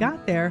when she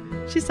got there,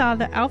 she saw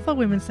the Alpha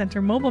Women's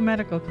Center mobile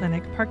medical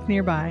clinic parked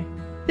nearby.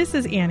 This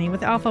is Annie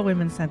with Alpha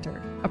Women's Center,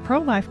 a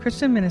pro-life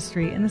Christian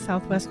ministry in the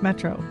Southwest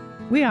Metro.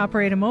 We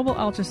operate a mobile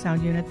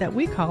ultrasound unit that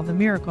we call the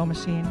Miracle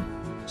Machine.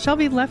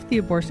 Shelby left the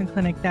abortion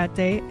clinic that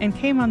day and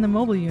came on the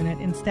mobile unit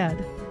instead.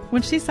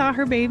 When she saw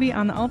her baby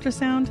on the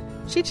ultrasound,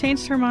 she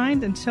changed her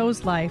mind and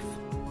chose life.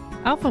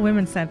 Alpha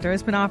Women's Center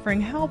has been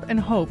offering help and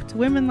hope to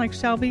women like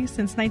Shelby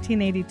since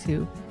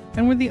 1982,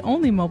 and we're the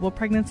only mobile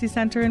pregnancy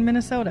center in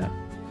Minnesota.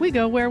 We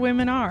go where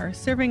women are,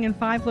 serving in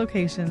 5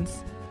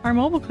 locations. Our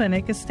mobile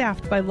clinic is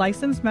staffed by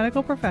licensed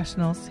medical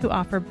professionals who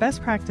offer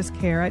best practice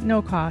care at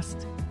no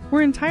cost.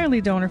 We're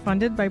entirely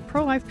donor-funded by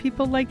pro-life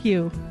people like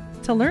you.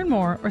 To learn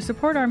more or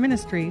support our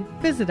ministry,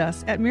 visit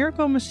us at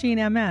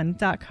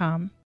miraclemachinemn.com.